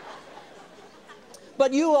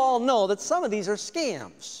 But you all know that some of these are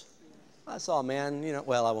scams. I saw a man, you know,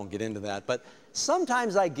 well, I won't get into that, but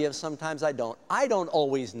sometimes I give, sometimes I don't. I don't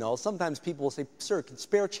always know. Sometimes people will say, sir, can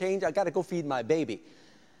spare change? I got to go feed my baby.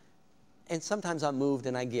 And sometimes I'm moved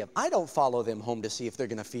and I give. I don't follow them home to see if they're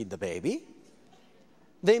going to feed the baby.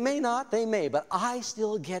 They may not, they may, but I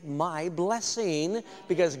still get my blessing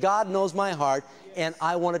because God knows my heart and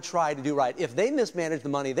I want to try to do right. If they mismanage the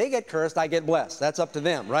money, they get cursed, I get blessed. That's up to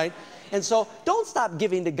them, right? And so don't stop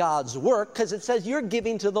giving to God's work because it says you're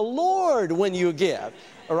giving to the Lord when you give,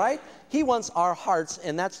 all right? He wants our hearts,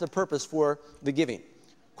 and that's the purpose for the giving.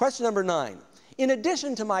 Question number 9. In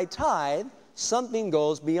addition to my tithe, something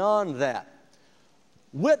goes beyond that.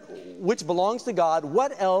 Which belongs to God.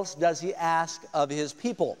 What else does he ask of his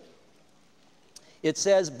people? It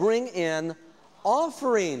says, bring in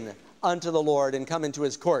offering unto the Lord and come into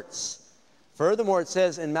his courts. Furthermore, it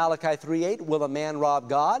says in Malachi 3:8, will a man rob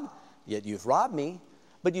God? Yet you've robbed me.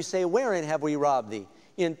 But you say, wherein have we robbed thee?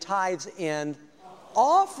 In tithes and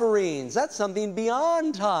offerings. That's something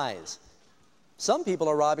beyond tithes. Some people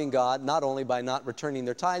are robbing God not only by not returning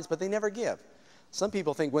their tithes, but they never give. Some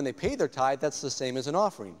people think when they pay their tithe, that's the same as an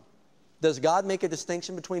offering. Does God make a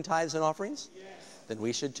distinction between tithes and offerings? Yes. Then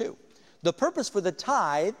we should too. The purpose for the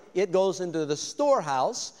tithe, it goes into the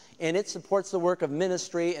storehouse, and it supports the work of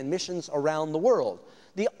ministry and missions around the world.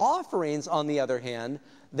 The offerings, on the other hand,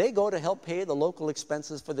 they go to help pay the local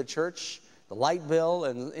expenses for the church, the light bill,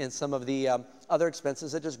 and some of the other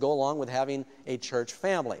expenses that just go along with having a church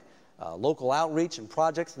family. Local outreach and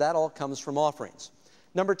projects, that all comes from offerings.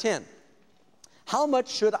 Number 10, how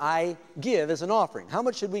much should I give as an offering? How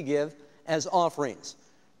much should we give as offerings?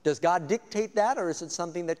 Does God dictate that, or is it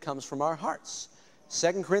something that comes from our hearts?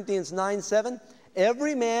 2 Corinthians 9:7,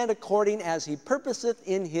 every man according as he purposeth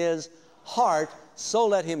in his heart, so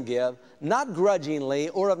let him give, not grudgingly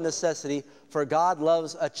or of necessity, for God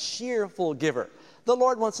loves a cheerful giver. The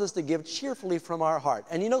Lord wants us to give cheerfully from our heart.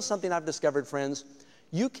 And you know something I've discovered, friends?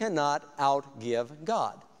 You cannot outgive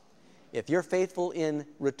God. If you're faithful in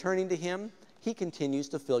returning to Him, He continues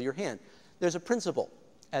to fill your hand. There's a principle.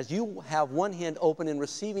 As you have one hand open in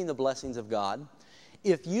receiving the blessings of God,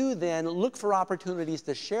 if you then look for opportunities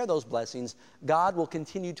to share those blessings, God will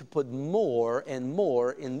continue to put more and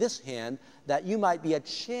more in this hand that you might be a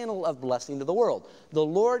channel of blessing to the world. The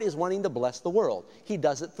Lord is wanting to bless the world. He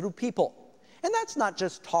does it through people. And that's not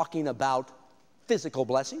just talking about physical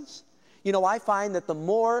blessings. You know, I find that the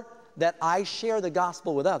more that I share the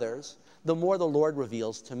gospel with others, the more the Lord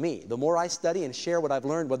reveals to me. The more I study and share what I've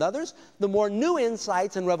learned with others, the more new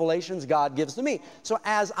insights and revelations God gives to me. So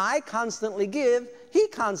as I constantly give, He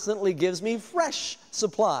constantly gives me fresh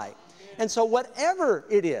supply. And so whatever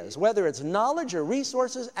it is, whether it's knowledge or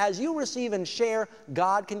resources, as you receive and share,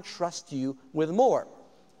 God can trust you with more.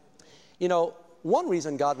 You know, one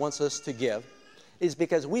reason God wants us to give is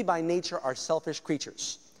because we by nature are selfish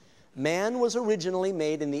creatures. Man was originally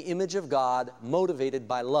made in the image of God, motivated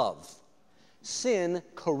by love. Sin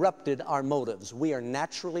corrupted our motives. We are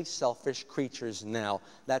naturally selfish creatures now.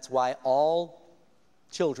 That's why all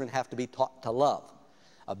children have to be taught to love.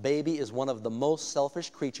 A baby is one of the most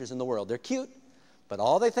selfish creatures in the world. They're cute, but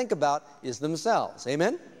all they think about is themselves.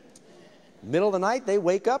 Amen? Middle of the night, they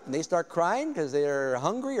wake up and they start crying because they're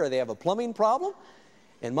hungry or they have a plumbing problem.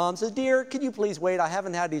 And mom says, dear, could you please wait? I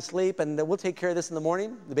haven't had any sleep, and we'll take care of this in the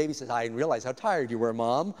morning. The baby says, I didn't realize how tired you were,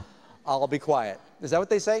 Mom. I'll be quiet. Is that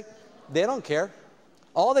what they say? They don't care.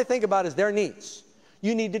 All they think about is their needs.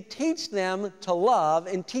 You need to teach them to love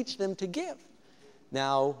and teach them to give.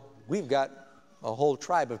 Now, we've got a whole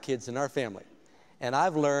tribe of kids in our family. And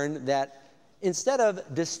I've learned that instead of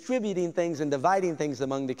distributing things and dividing things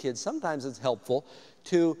among the kids, sometimes it's helpful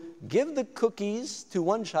to give the cookies to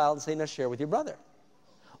one child and say, now share with your brother.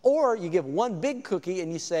 Or you give one big cookie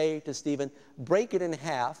and you say to Stephen, break it in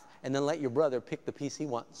half and then let your brother pick the piece he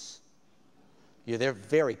wants. They're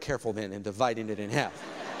very careful then in dividing it in half.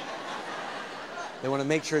 They want to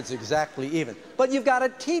make sure it's exactly even. But you've got to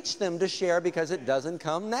teach them to share because it doesn't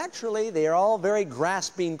come naturally. They are all very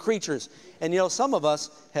grasping creatures. And you know, some of us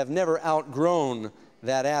have never outgrown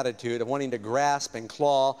that attitude of wanting to grasp and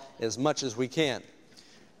claw as much as we can.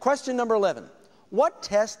 Question number 11. What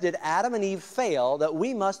test did Adam and Eve fail that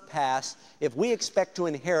we must pass if we expect to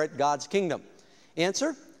inherit God's kingdom?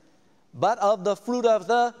 Answer, but of the fruit of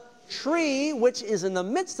the tree which is in the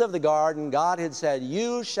midst of the garden, God had said,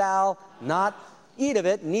 you shall not eat of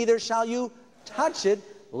it, neither shall you touch it,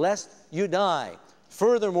 lest you die.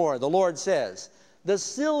 Furthermore, the Lord says, the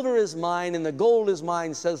silver is mine and the gold is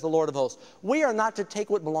mine, says the Lord of hosts. We are not to take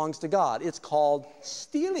what belongs to God. It's called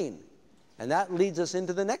stealing. And that leads us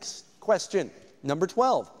into the next question. Number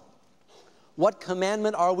 12, what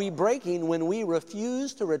commandment are we breaking when we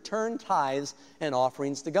refuse to return tithes and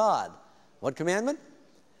offerings to God? What commandment?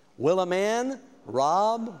 Will a man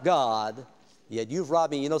rob God? Yet you've robbed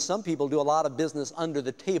me. You know, some people do a lot of business under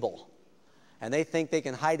the table, and they think they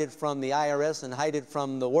can hide it from the IRS and hide it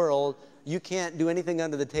from the world. You can't do anything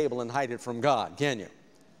under the table and hide it from God, can you?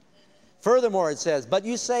 Furthermore, it says, but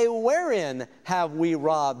you say, wherein have we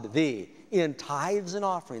robbed thee? In tithes and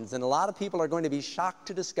offerings. And a lot of people are going to be shocked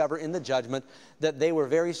to discover in the judgment that they were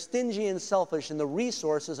very stingy and selfish in the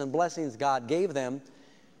resources and blessings God gave them.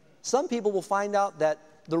 Some people will find out that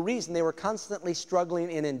the reason they were constantly struggling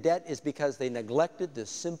and in debt is because they neglected this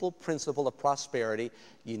simple principle of prosperity.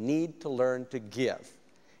 You need to learn to give.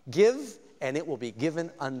 Give, and it will be given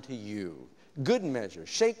unto you. Good measure,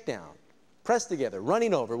 shake down, pressed together,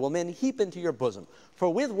 running over, will men heap into your bosom.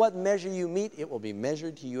 For with what measure you meet, it will be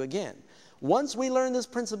measured to you again. Once we learn this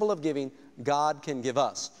principle of giving, God can give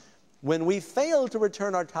us. When we fail to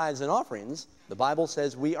return our tithes and offerings, the Bible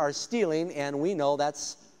says we are stealing, and we know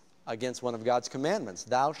that's against one of God's commandments.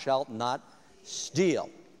 Thou shalt not steal.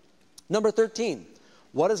 Number 13,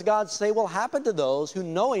 what does God say will happen to those who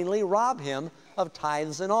knowingly rob Him of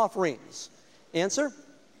tithes and offerings? Answer,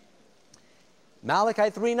 Malachi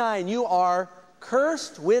 3:9, you are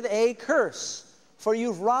cursed with a curse, for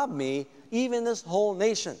you've robbed me, even this whole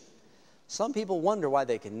nation. Some people wonder why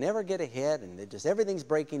they can never get ahead, and everything's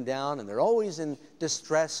breaking down, and they're always in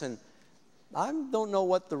distress, and I don't know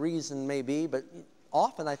what the reason may be, but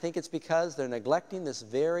often I think it's because they're neglecting this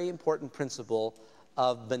very important principle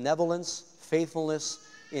of benevolence, faithfulness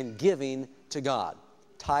in giving to God,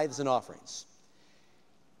 tithes and offerings.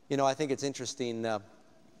 You know, I think it's interesting, a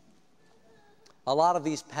lot of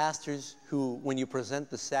these pastors who, when you present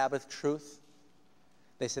the Sabbath truth,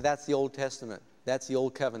 they say, that's the Old Testament, that's the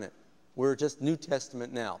Old Covenant. We're just New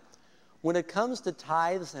Testament now. When it comes to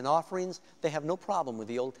tithes and offerings, they have no problem with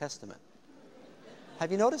the Old Testament.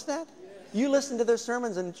 Have you noticed that? You listen to their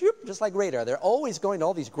sermons and just like radar, they're always going to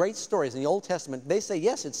all these great stories in the Old Testament. They say,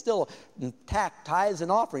 yes, it's still intact, tithes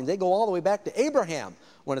and offerings. They go all the way back to Abraham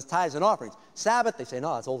when it's tithes and offerings. Sabbath, they say,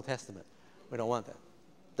 no, it's Old Testament. We don't want that.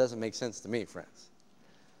 Doesn't make sense to me, friends.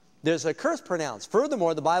 There's a curse pronounced.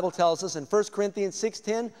 Furthermore, the Bible tells us in 1 Corinthians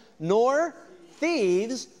 6:10, nor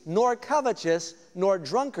thieves, nor covetous, nor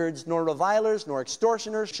drunkards, nor revilers, nor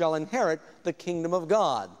extortioners shall inherit the kingdom of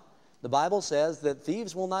God. The Bible says that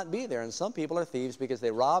thieves will not be there, and some people are thieves because they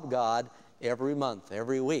rob God every month,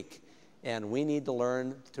 every week. And we need to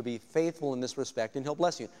learn to be faithful in this respect, and He'll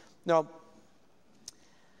bless you. Now,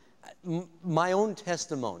 my own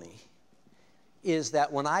testimony is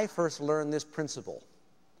that when I first learned this principle,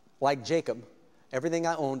 like Jacob, everything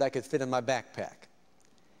I owned I could fit in my backpack.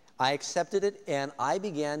 I accepted it, and I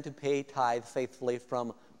began to pay tithe faithfully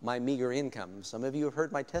from my meager income. Some of you have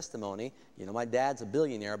heard my testimony. You know, my dad's a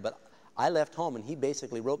billionaire, but I left home, and he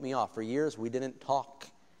basically wrote me off. For years, we didn't talk.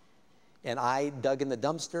 And I dug in the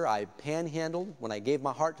dumpster. I panhandled. When I gave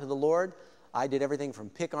my heart to the Lord, I did everything from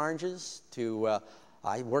pick oranges to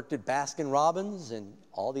I worked at Baskin-Robbins and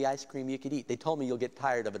all the ice cream you could eat. They told me you'll get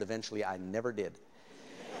tired of it eventually. I never did.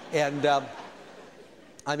 And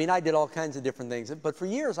I mean, I did all kinds of different things. But for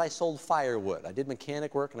years, I sold firewood. I did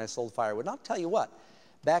mechanic work, and I sold firewood. And I'll tell you what,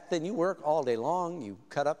 back then, you work all day long. You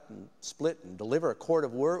cut up and split and deliver a cord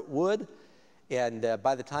of wood. And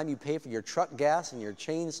by the time you pay for your truck gas and your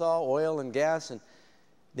chainsaw, oil and gas, and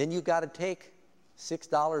then you've got to take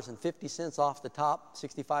 $6.50 off the top,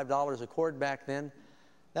 $65 a cord back then.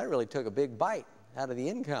 That really took a big bite out of the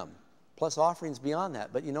income, plus offerings beyond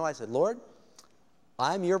that. But you know, I said, Lord,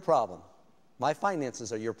 I'm your problem. My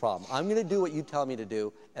finances are your problem. I'm going to do what you tell me to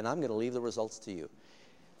do, and I'm going to leave the results to you.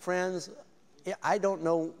 Friends, I don't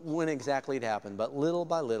know when exactly it happened, but little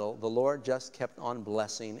by little, the Lord just kept on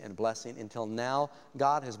blessing and blessing until now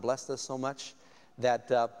God has blessed us so much that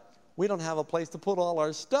we don't have a place to put all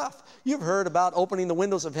our stuff. You've heard about opening the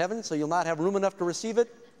windows of heaven so you'll not have room enough to receive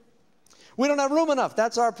it. We don't have room enough.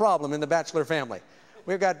 That's our problem in the bachelor family.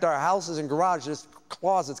 We've got our houses and garages,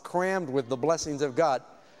 closets crammed with the blessings of God.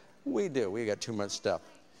 We do. We got too much stuff.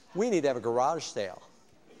 We need to have a garage sale.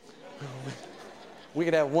 We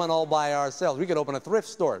could have one all by ourselves. We could open a thrift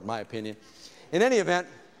store, in my opinion. In any event,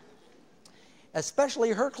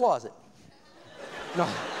 especially her closet. No.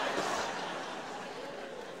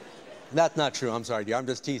 That's not true. I'm sorry, dear. I'm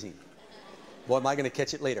just teasing. Boy, am I going to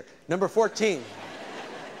catch it later. Number 14.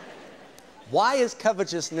 Why is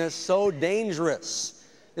covetousness so dangerous?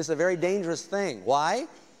 This is a very dangerous thing. Why?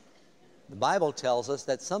 The Bible tells us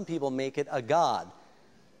that some people make it a god.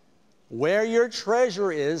 Where your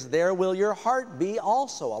treasure is, there will your heart be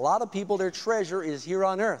also. A lot of people, their treasure is here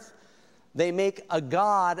on earth. They make a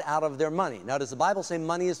god out of their money. Now, does the Bible say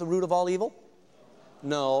money is the root of all evil?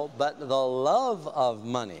 No, but the love of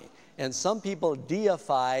money. And some people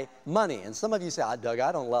deify money. And some of you say, Doug,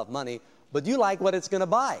 I don't love money, but you like what it's going to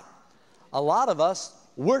buy. A lot of us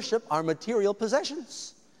worship our material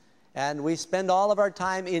possessions. And we spend all of our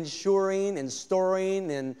time insuring and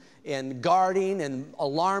storing and guarding and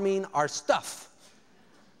alarming our stuff.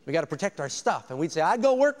 We got to protect our stuff. And we'd say, I'd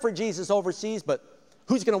go work for Jesus overseas, but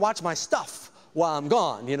who's going to watch my stuff while I'm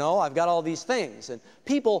gone? You know, I've got all these things. And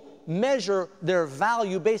people measure their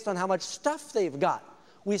value based on how much stuff they've got.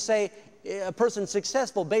 We say a person's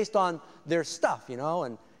successful based on their stuff, you know.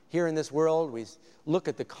 And here in this world, we look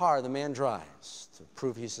at the car the man drives to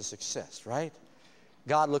prove he's a success, right?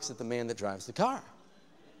 God looks at the man that drives the car.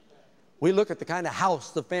 We look at the kind of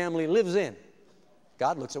house the family lives in.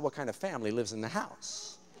 God looks at what kind of family lives in the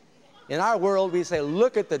house. In our world, we say,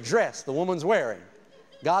 look at the dress the woman's wearing.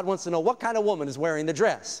 God wants to know what kind of woman is wearing the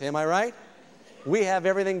dress. Am I right? We have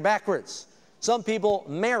everything backwards. Some people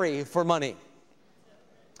marry for money.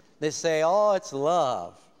 They say, oh, it's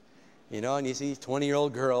love. You know, and you see these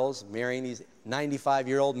 20-year-old girls marrying these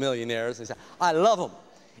 95-year-old millionaires. They say, I love them.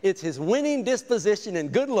 It's his winning disposition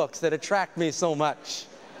and good looks that attract me so much.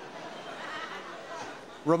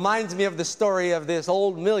 Reminds me of the story of this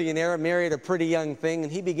old millionaire who married a pretty young thing,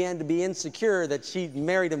 and he began to be insecure that she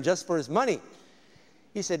married him just for his money.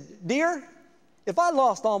 He said, "Dear, if I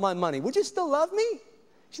lost all my money, would you still love me?"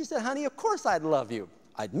 She said, "Honey, of course I'd love you.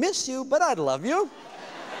 I'd miss you, but I'd love you."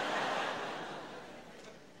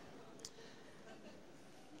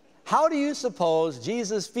 How do you suppose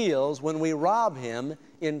Jesus feels when we rob him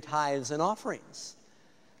in tithes and offerings?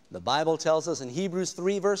 The Bible tells us in Hebrews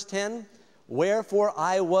 3 verse 10, "Wherefore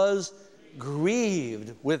I was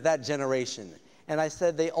grieved with that generation. And I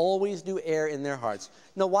said, they always do err in their hearts."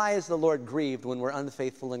 Now, why is the Lord grieved when we're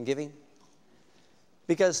unfaithful in giving?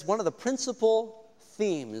 Because one of the principal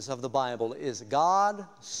themes of the Bible is God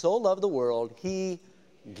so loved the world, he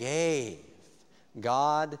gave.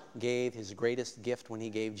 God gave his greatest gift when he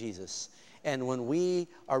gave Jesus. And when we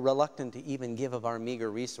are reluctant to even give of our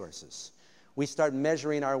meager resources, we start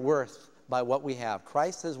measuring our worth by what we have.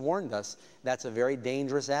 Christ has warned us that's a very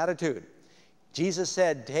dangerous attitude. Jesus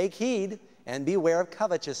said, "Take heed and beware of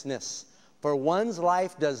covetousness, for one's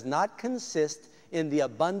life does not consist in the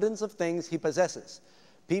abundance of things he possesses."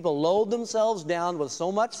 People load themselves down with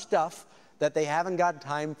so much stuff that they haven't got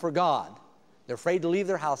time for God. They're afraid to leave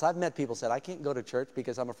their house. I've met people said, "I can't go to church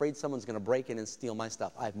because I'm afraid someone's going to break in and steal my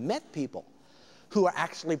stuff." I've met people who are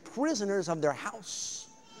actually prisoners of their house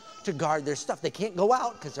to guard their stuff. They can't go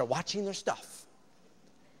out because they're watching their stuff.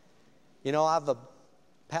 You know,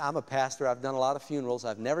 I'm a pastor. I've done a lot of funerals.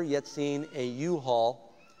 I've never yet seen a U-Haul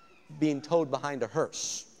being towed behind a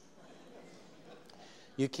hearse.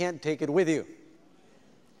 You can't take it with you.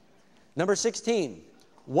 Number 16.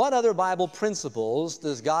 What other Bible principles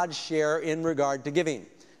does God share in regard to giving?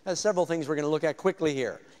 There's several things we're going to look at quickly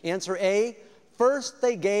here. Answer A, first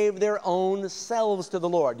they gave their own selves to the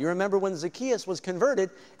Lord. You remember when Zacchaeus was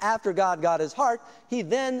converted, after God got his heart, he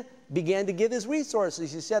then began to give his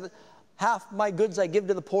resources. He said, "Half my goods I give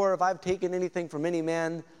to the poor. If I've taken anything from any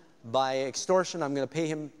man by extortion, I'm going to pay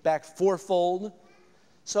him back fourfold."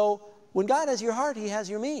 So when God has your heart, he has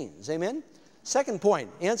your means. Amen? Second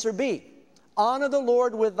point, answer B. Honor the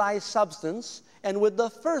Lord with thy substance and with the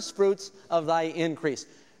first fruits of thy increase.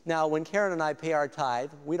 Now, when Karen and I pay our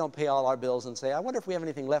tithe, we don't pay all our bills and say, "I wonder if we have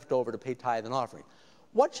anything left over to pay tithe and offering."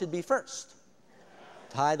 What should be first?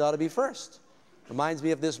 Tithe ought to be first. Reminds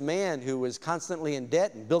me of this man who was constantly in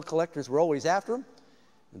debt, and bill collectors were always after him.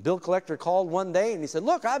 The bill collector called one day, and he said,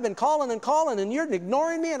 "Look, I've been calling and calling, and you're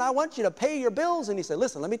ignoring me, and I want you to pay your bills." And he said,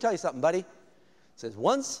 "Listen, let me tell you something, buddy." He says,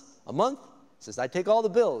 "Once a month," he says, "I take all the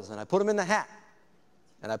bills, and I put them in the hat,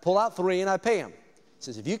 and I pull out 3, and I pay them." He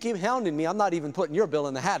says, "If you keep hounding me, I'm not even putting your bill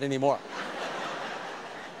in the hat anymore."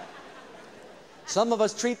 Some of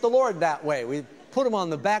us treat the Lord that way. We put him on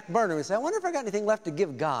the back burner. We say, "I wonder if I got anything left to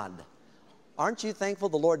give God." Aren't you thankful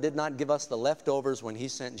the Lord did not give us the leftovers when he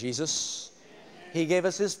sent Jesus? He gave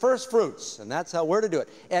us his first fruits, and that's how we're to do it.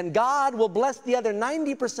 And God will bless the other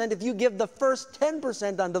 90% if you give the first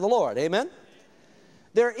 10% unto the Lord. Amen?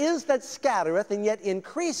 There is that scattereth and yet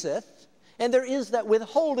increaseth, and there is that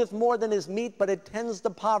withholdeth more than is meet, but it tends to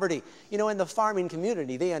poverty. You know, in the farming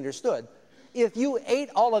community, they understood. If you ate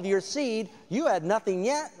all of your seed, you had nothing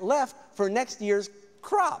yet left for next year's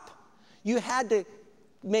crop. You had to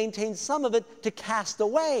maintain some of it to cast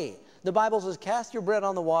away. The Bible says, "Cast your bread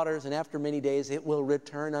on the waters, and after many days it will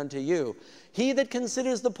return unto you." He that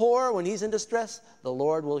considers the poor when he's in distress, the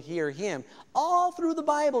Lord will hear him. All through the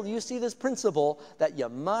Bible you see this principle that you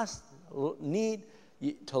must need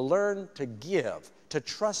to learn to give, to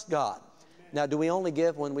trust God. Now, do we only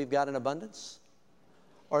give when we've got an abundance?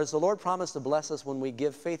 Or has the Lord promised to bless us when we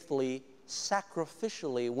give faithfully,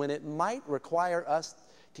 sacrificially, when it might require us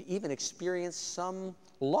to even experience some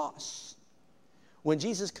loss? When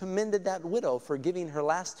Jesus commended that widow for giving her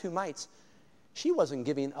last 2 mites, she wasn't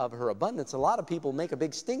giving of her abundance. A lot of people make a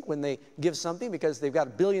big stink when they give something because they've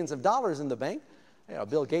got billions of dollars in the bank. You know,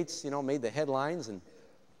 Bill Gates, made the headlines and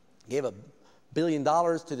gave $1 billion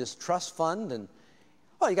to this trust fund. And,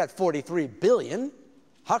 well, you got 43 billion.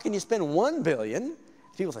 How can you spend 1 billion?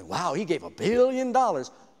 People think, wow, he gave $1 billion.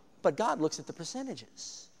 But God looks at the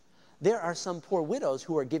percentages. There are some poor widows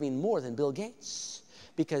who are giving more than Bill Gates,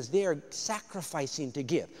 because they are sacrificing to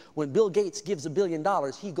give. When Bill Gates gives $1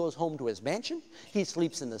 billion, he goes home to his mansion, he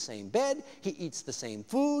sleeps in the same bed, he eats the same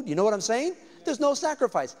food. You know what I'm saying? There's no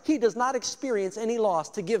sacrifice. He does not experience any loss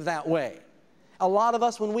to give that way. A lot of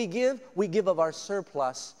us, when we give of our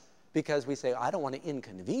surplus because we say, "I don't want to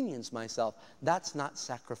inconvenience myself." That's not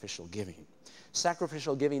sacrificial giving.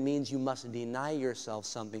 Sacrificial giving means you must deny yourself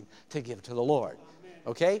something to give to the Lord.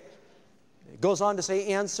 Okay? It goes on to say,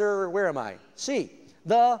 answer, where am I? C.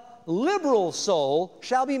 The liberal soul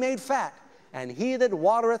shall be made fat. and he that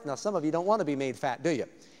watereth. Now, some of you don't want to be made fat, do you?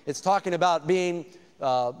 It's talking about being,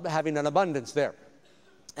 having an abundance there.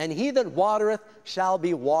 And he that watereth shall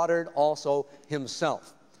be watered also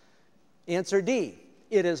himself. Answer D,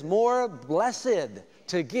 it is more blessed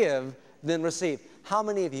to give than receive. How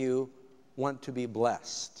many of you want to be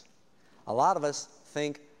blessed? A lot of us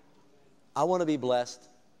think, I want to be blessed,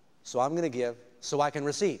 so I'm going to give so I can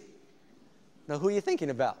receive. Now, who are you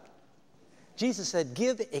thinking about? Jesus said,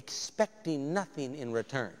 give expecting nothing in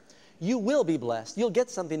return. You will be blessed. You'll get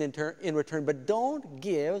something in return, but don't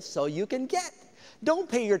give so you can get. Don't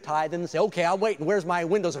pay your tithe and say, okay, I'll wait, and where's my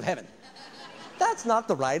windows of heaven? That's not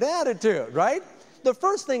the right attitude, right? The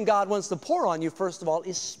first thing God wants to pour on you, first of all,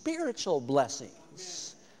 is spiritual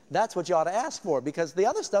blessings. That's what you ought to ask for, because the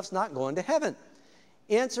other stuff's not going to heaven.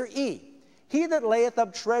 Answer E, he that layeth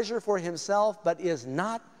up treasure for himself, but is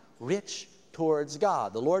not rich towards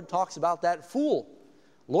God. The Lord talks about that fool.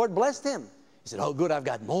 Lord blessed him. He said, oh, good, I've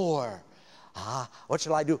got more. What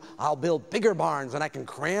shall I do? I'll build bigger barns, and I can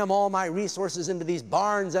cram all my resources into these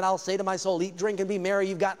barns, and I'll say to my soul, eat, drink, and be merry.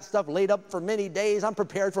 You've got stuff laid up for many days. I'm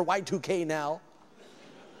prepared for Y2K now.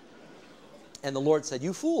 And the Lord said,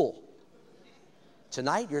 you fool.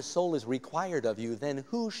 Tonight your soul is required of you. Then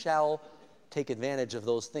who shall take advantage of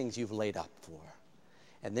those things you've laid up for?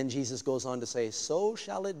 And then Jesus goes on to say, so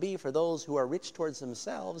shall it be for those who are rich towards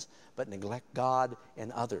themselves, but neglect God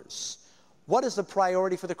and others. What is the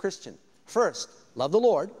priority for the Christian? First, love the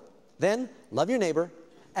Lord. Then, love your neighbor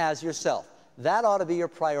as yourself. That ought to be your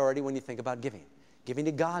priority when you think about giving. Giving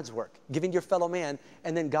to God's work, giving to your fellow man,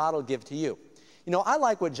 and then God will give to you. You know, I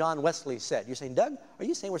like what John Wesley said. You're saying, Doug, are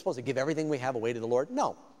you saying we're supposed to give everything we have away to the Lord?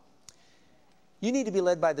 No. You need to be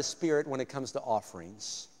led by the Spirit when it comes to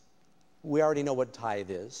offerings. We already know what tithe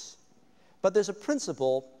is. But there's a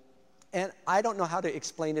principle, and I don't know how to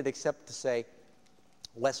explain it except to say,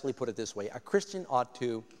 Wesley put it this way, a Christian ought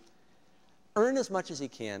to earn as much as he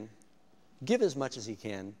can, give as much as he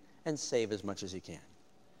can, and save as much as he can.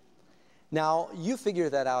 Now, you figure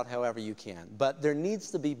that out however you can, but there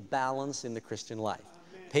needs to be balance in the Christian life.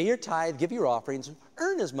 Amen. Pay your tithe, give your offerings,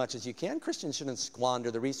 earn as much as you can. Christians shouldn't squander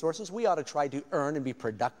the resources. We ought to try to earn and be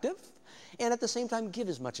productive, and at the same time, give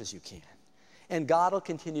as much as you can. And God will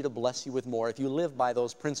continue to bless you with more if you live by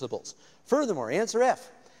those principles. Furthermore, answer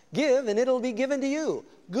F. Give, and it'll be given to you.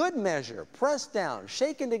 Good measure, pressed down,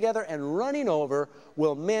 shaken together, and running over,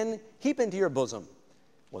 will men heap into your bosom.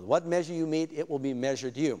 With what measure you meet, it will be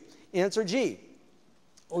measured to you. Answer G.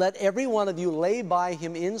 Let every one of you lay by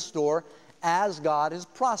him in store as God has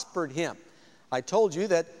prospered him. I told you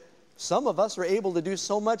that some of us are able to do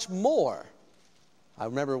so much more. I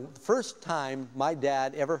remember the first time my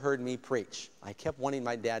dad ever heard me preach. I kept wanting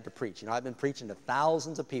my dad to preach. You know, I've been preaching to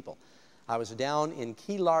thousands of people. I was down in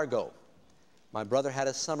Key Largo. My brother had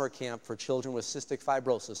a summer camp for children with cystic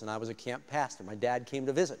fibrosis, and I was a camp pastor. My dad came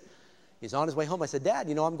to visit. He's on his way home. I said, Dad,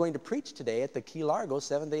 you know, I'm going to preach today at the Key Largo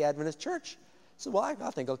Seventh-day Adventist Church. He said, well, I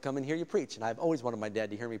think I'll come and hear you preach. And I've always wanted my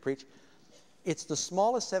dad to hear me preach. It's the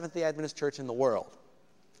smallest Seventh-day Adventist church in the world.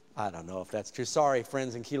 I don't know if that's true. Sorry,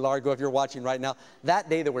 friends in Key Largo, if you're watching right now. That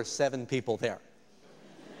day there were 7 people there.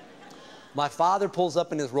 My father pulls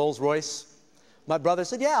up in his Rolls Royce. My brother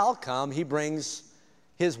said, yeah, I'll come. He brings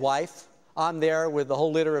his wife. I'm there with the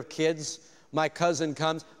whole litter of kids. My cousin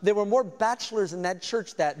comes. There were more bachelors in that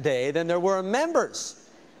church that day than there were members.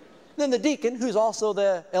 Then the deacon, who's also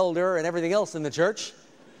the elder and everything else in the church,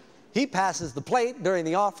 he passes the plate during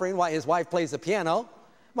the offering while his wife plays the piano.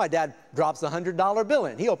 My dad drops the $100 bill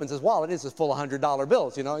in. He opens his wallet. It's just full of $100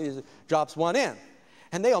 bills. You know, he drops one in.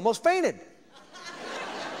 And they almost fainted.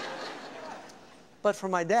 But for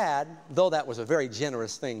my dad, though that was a very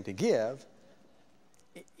generous thing to give,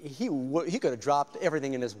 he could have dropped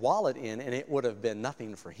everything in his wallet in, and it would have been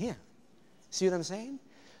nothing for him. See what I'm saying?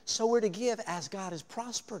 So we're to give as God has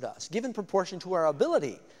prospered us, give in proportion to our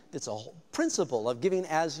ability. It's a whole principle of giving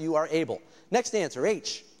as you are able. Next answer,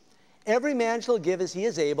 H. Every man shall give as he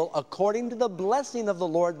is able, according to the blessing of the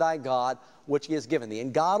Lord thy God, which he has given thee.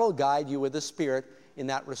 And God will guide you with the Spirit in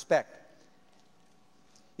that respect.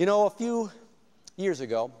 You know, a few years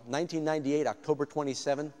ago, 1998, October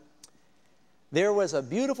 27, there was a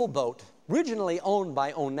beautiful boat originally owned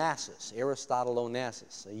by Onassis, Aristotle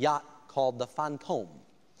Onassis, a yacht called the Fantôme.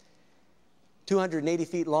 280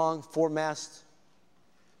 feet long, 4-mast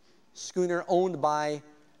schooner owned by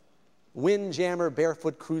Windjammer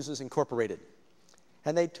Barefoot Cruises Incorporated.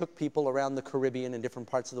 And they took people around the Caribbean and different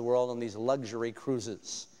parts of the world on these luxury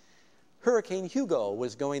cruises. Hurricane Hugo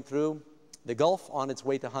was going through the Gulf on its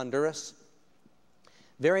way to Honduras.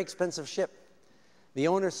 Very expensive ship. The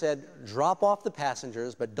owner said, drop off the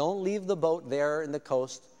passengers, but don't leave the boat there in the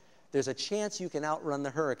coast. there's a chance you can outrun the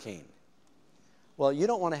hurricane. Well, you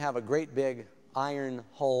don't want to have a great big iron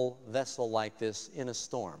hull vessel like this in a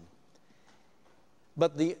storm.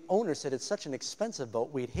 But the owner said it's such an expensive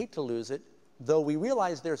boat, we'd hate to lose it, though we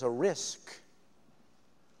realize there's a risk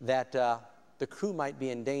that the crew might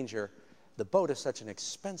be in danger. The boat is such an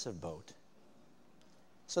expensive boat.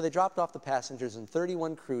 So they dropped off the passengers, and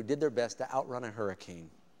 31 crew did their best to outrun a hurricane.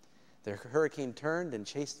 The hurricane turned and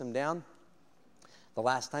chased them down. The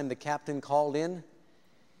last time the captain called in,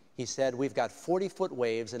 he said, we've got 40-foot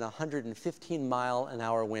waves and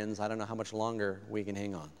 115-mile-an-hour winds. I don't know how much longer we can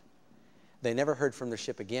hang on. They never heard from their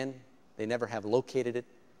ship again. They never have located it.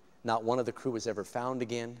 Not one of the crew was ever found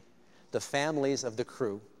again. The families of the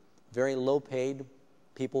crew, very low-paid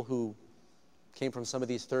people who came from some of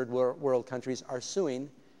these third world countries, are suing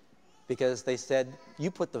because they said,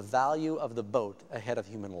 you put the value of the boat ahead of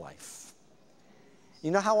human life.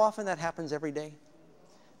 You know how often that happens every day?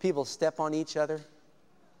 People step on each other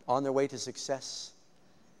on their way to success.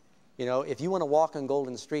 You know, if you want to walk on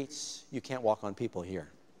golden streets, you can't walk on people here.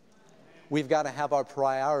 We've got to have our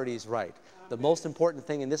priorities right. The most important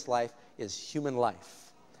thing in this life is human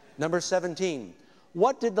life. Number 17,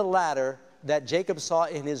 what did the ladder that Jacob saw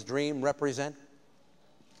in his dream represent?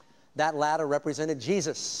 That ladder represented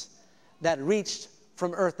Jesus that reached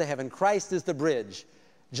from earth to heaven. Christ is the bridge.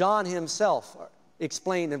 John himself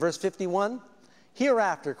explained in verse 51,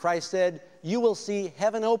 hereafter, Christ said, you will see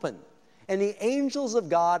heaven open and the angels of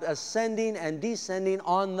God ascending and descending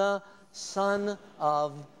on the Son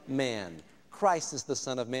of Man. Christ is the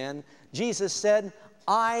Son of Man. Jesus said,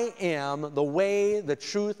 I am the way, the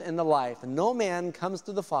truth, and the life. No man comes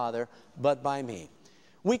to the Father but by me.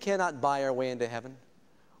 We cannot buy our way into heaven.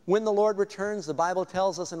 When the Lord returns, the Bible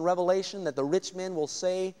tells us in Revelation that the rich men will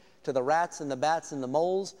say to the rats and the bats and the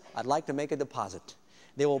moles, I'd like to make a deposit.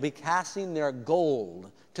 They will be casting their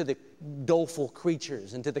gold to the doleful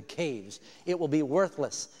creatures and to the caves. It will be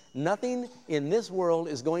worthless. Nothing in this world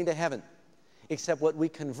is going to heaven except what we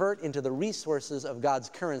convert into the resources of God's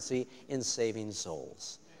currency in saving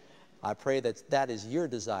souls. I pray that that is your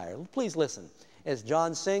desire. Please listen as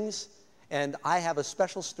John sings, and I have a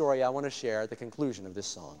special story I want to share at the conclusion of this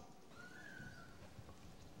song.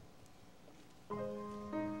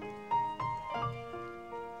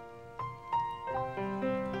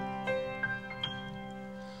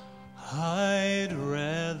 I'd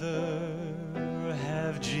rather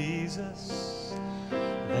have Jesus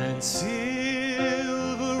than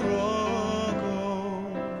silver or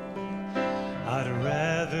gold. I'd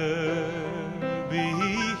rather be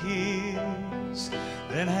His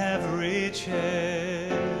than have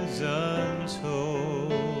riches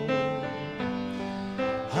untold.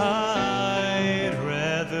 I'd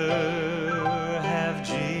rather have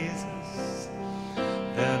Jesus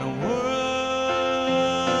than a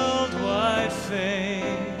worldwide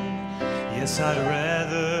fame. Yes, I'd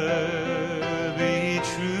rather be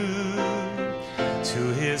true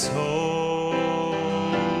to His holy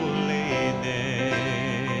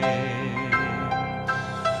name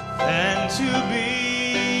than to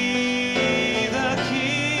be the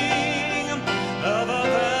king of a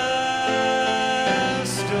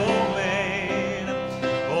vast domain,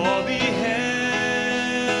 or be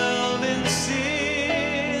held in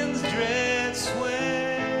sin's dread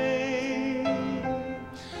sway.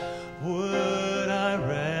 Would I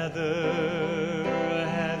rather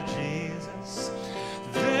have Jesus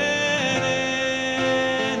than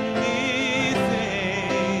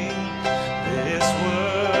anything this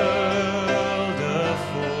world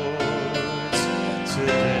affords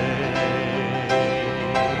today,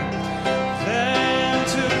 than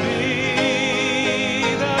to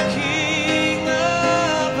be the king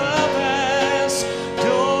of a vast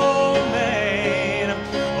domain,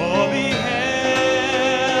 or be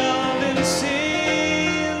held in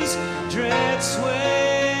sin's dread sway?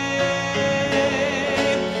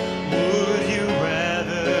 Would you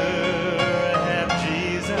rather have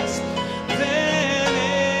Jesus than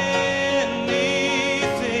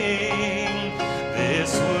anything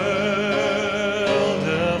this world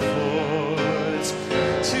affords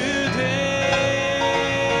today?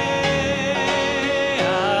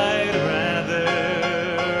 I'd rather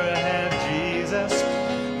have Jesus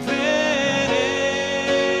than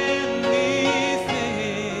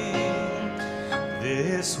anything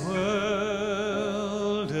this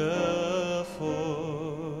world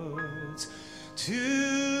affords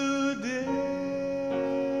today.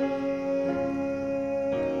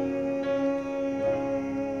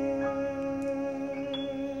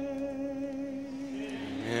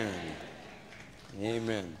 Amen.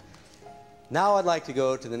 Amen. Now I'd like to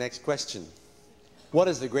go to the next question. What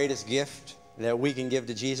is the greatest gift that we can give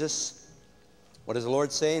to Jesus. What does the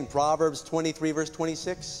Lord say in Proverbs 23, verse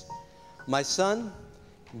 26? My son,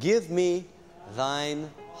 give me thine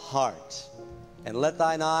heart, and let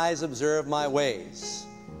thine eyes observe my ways.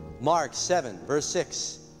 Mark 7, verse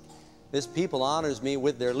 6. This people honors me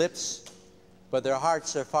with their lips, but their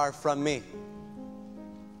hearts are far from me.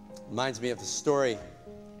 Reminds me of the story.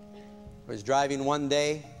 I was driving one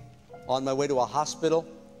day on my way to a hospital,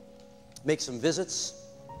 make some visits,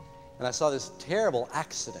 and I saw this terrible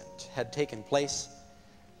accident had taken place.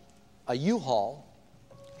 A U-Haul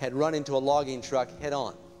had run into a logging truck head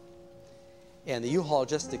on, and the U-Haul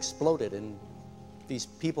just exploded, and these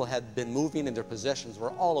people had been moving and their possessions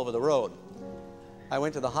were all over the road. I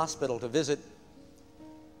went to the hospital to visit,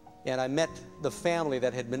 and I met the family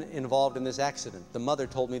that had been involved in this accident. The mother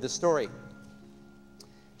told me the story.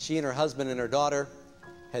 She and her husband and her daughter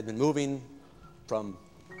had been moving from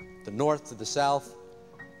the north to the south,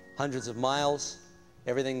 hundreds of miles.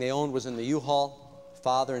 Everything they owned was in the U-Haul.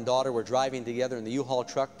 Father and daughter were driving together in the U-Haul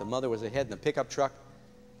truck. The mother was ahead in the pickup truck.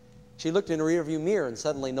 She looked in her rearview mirror and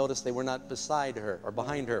suddenly noticed they were not beside her or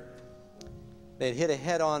behind her. They had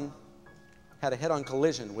had a head-on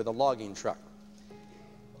collision with a logging truck.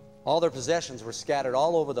 All their possessions were scattered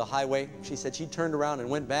all over the highway. She said she turned around and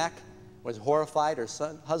went back, was horrified. Her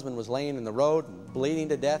husband was laying in the road, bleeding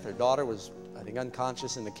to death. Her daughter was, I think,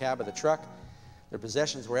 unconscious in the cab of the truck. Their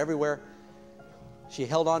possessions were everywhere. She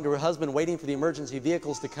held on to her husband, waiting for the emergency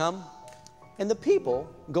vehicles to come. And the people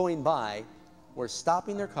going by were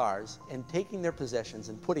stopping their cars and taking their possessions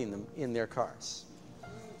and putting them in their cars,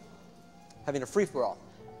 having a free-for-all.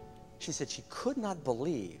 She said she could not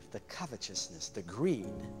believe the covetousness, the greed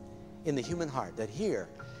in the human heart, that here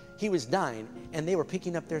he was dying and they were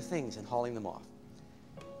picking up their things and hauling them off.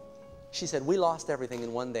 She said, we lost everything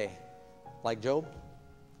in one day, like Job.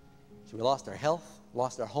 So we lost our health,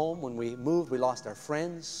 lost our home. When we moved, we lost our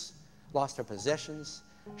friends, lost our possessions.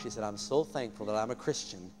 She said, I'm so thankful that I'm a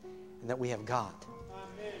Christian and that we have God.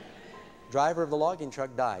 Amen. Driver of the logging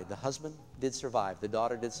truck died. The husband did survive. The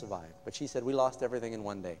daughter did survive. But she said, we lost everything in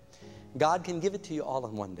one day. God can give it to you all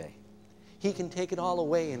in one day. He can take it all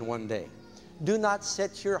away in one day. Do not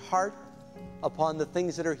set your heart upon the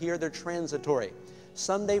things that are here. They're transitory.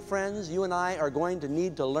 Someday, friends, you and I are going to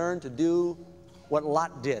need to learn to do what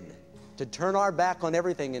Lot did, to turn our back on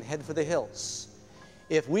everything and head for the hills.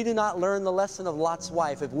 If we do not learn the lesson of Lot's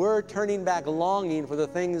wife, if we're turning back longing for the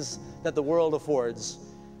things that the world affords,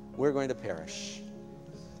 we're going to perish.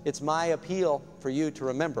 It's my appeal for you to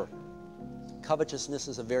remember, covetousness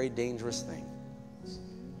is a very dangerous thing.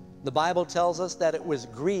 The Bible tells us that it was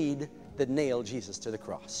greed that nailed Jesus to the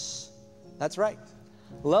cross. That's right.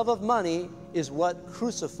 Love of money is what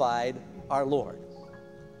crucified our Lord.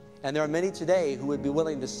 And there are many today who would be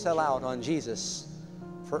willing to sell out on Jesus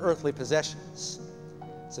for earthly possessions.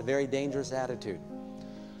 It's a very dangerous attitude.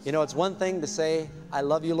 You know, it's one thing to say, I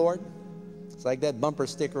love you, Lord. It's like that bumper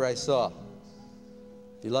sticker I saw.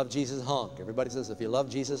 If you love Jesus, honk. Everybody says, if you love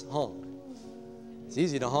Jesus, honk. It's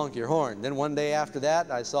easy to honk your horn. Then one day after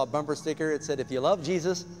that, I saw a bumper sticker. It said, if you love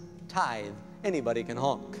Jesus, tithe. Anybody can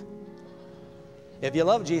honk. If you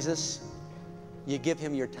love Jesus, you give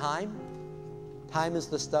him your time. Time is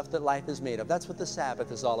the stuff that life is made of. That's what the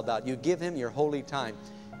Sabbath is all about. You give him your holy time.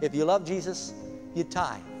 If you love Jesus, you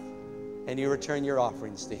tithe and you return your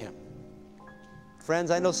offerings to him.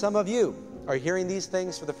 Friends, I know some of you are hearing these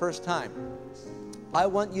things for the first time. I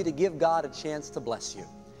want you to give God a chance to bless you.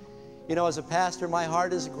 You know, as a pastor, my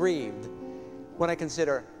heart is grieved when I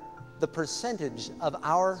consider the percentage of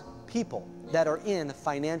our people that are in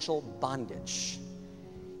financial bondage.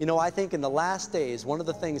 You know, I think in the last days, one of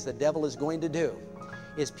the things the devil is going to do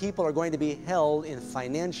is people are going to be held in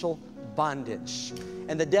financial bondage.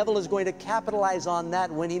 And the devil is going to capitalize on that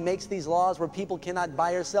when he makes these laws where people cannot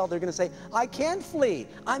buy or sell. They're going to say, I can't flee.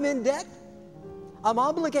 I'm in debt. I'm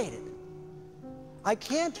obligated. I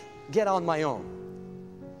can't get on my own.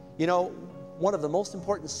 You know, one of the most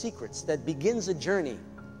important secrets that begins a journey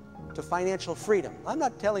to financial freedom. I'm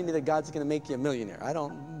not telling you that God's going to make you a millionaire. I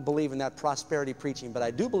don't believe in that prosperity preaching, but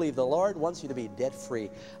I do believe the Lord wants you to be debt-free.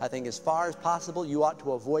 I think as far as possible, you ought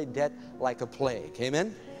to avoid debt like a plague.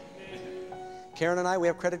 Amen? Karen and I, we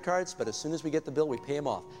have credit cards, but as soon as we get the bill, we pay them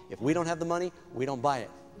off. If we don't have the money, we don't buy it.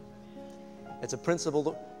 It's a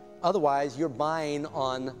principle. Otherwise, you're buying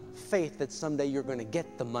on faith that someday you're going to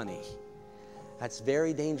get the money. That's a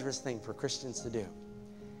very dangerous thing for Christians to do.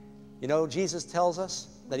 You know, Jesus tells us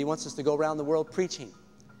that he wants us to go around the world preaching.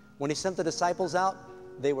 When he sent the disciples out,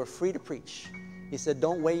 they were free to preach. He said,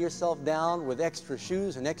 don't weigh yourself down with extra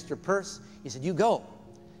shoes and extra purse. He said, you go.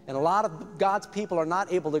 And a lot of God's people are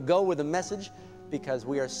not able to go with the message because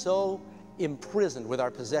we are so imprisoned with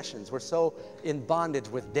our possessions. We're so in bondage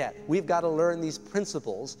with debt. We've got to learn these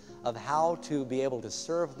principles of how to be able to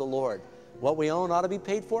serve the Lord. What we own ought to be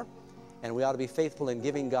paid for, and we ought to be faithful in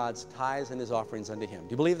giving God's tithes and His offerings unto Him.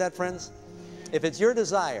 Do you believe that, friends? If it's your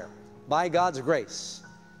desire, by God's grace,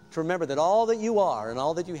 to remember that all that you are and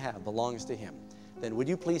all that you have belongs to Him, then would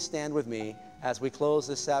you please stand with me as we close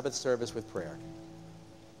this Sabbath service with prayer.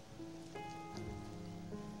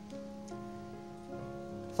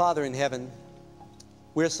 Father in heaven,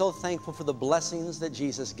 we're so thankful for the blessings that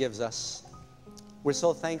Jesus gives us. We're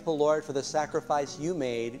so thankful, Lord, for the sacrifice you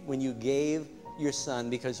made when you gave your Son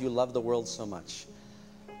because you love the world so much.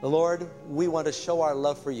 Lord, we want to show our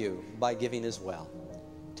love for you by giving as well.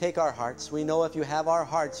 Take our hearts. We know if you have our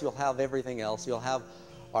hearts, you'll have everything else. You'll have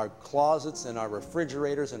our closets and our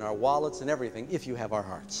refrigerators and our wallets and everything if you have our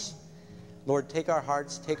hearts. Lord, take our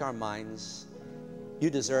hearts, take our minds. You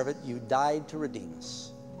deserve it. You died to redeem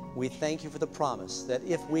us. We thank you for the promise that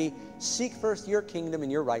if we seek first your kingdom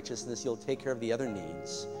and your righteousness, you'll take care of the other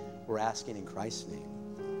needs. We're asking in Christ's name.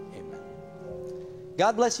 Amen.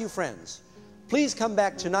 God bless you, friends. Please come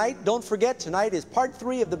back tonight. Don't forget, tonight is part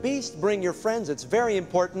 3 of The Beast. Bring your friends. It's very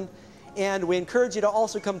important. And we encourage you to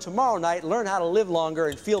also come tomorrow night, learn how to live longer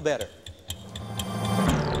and feel better.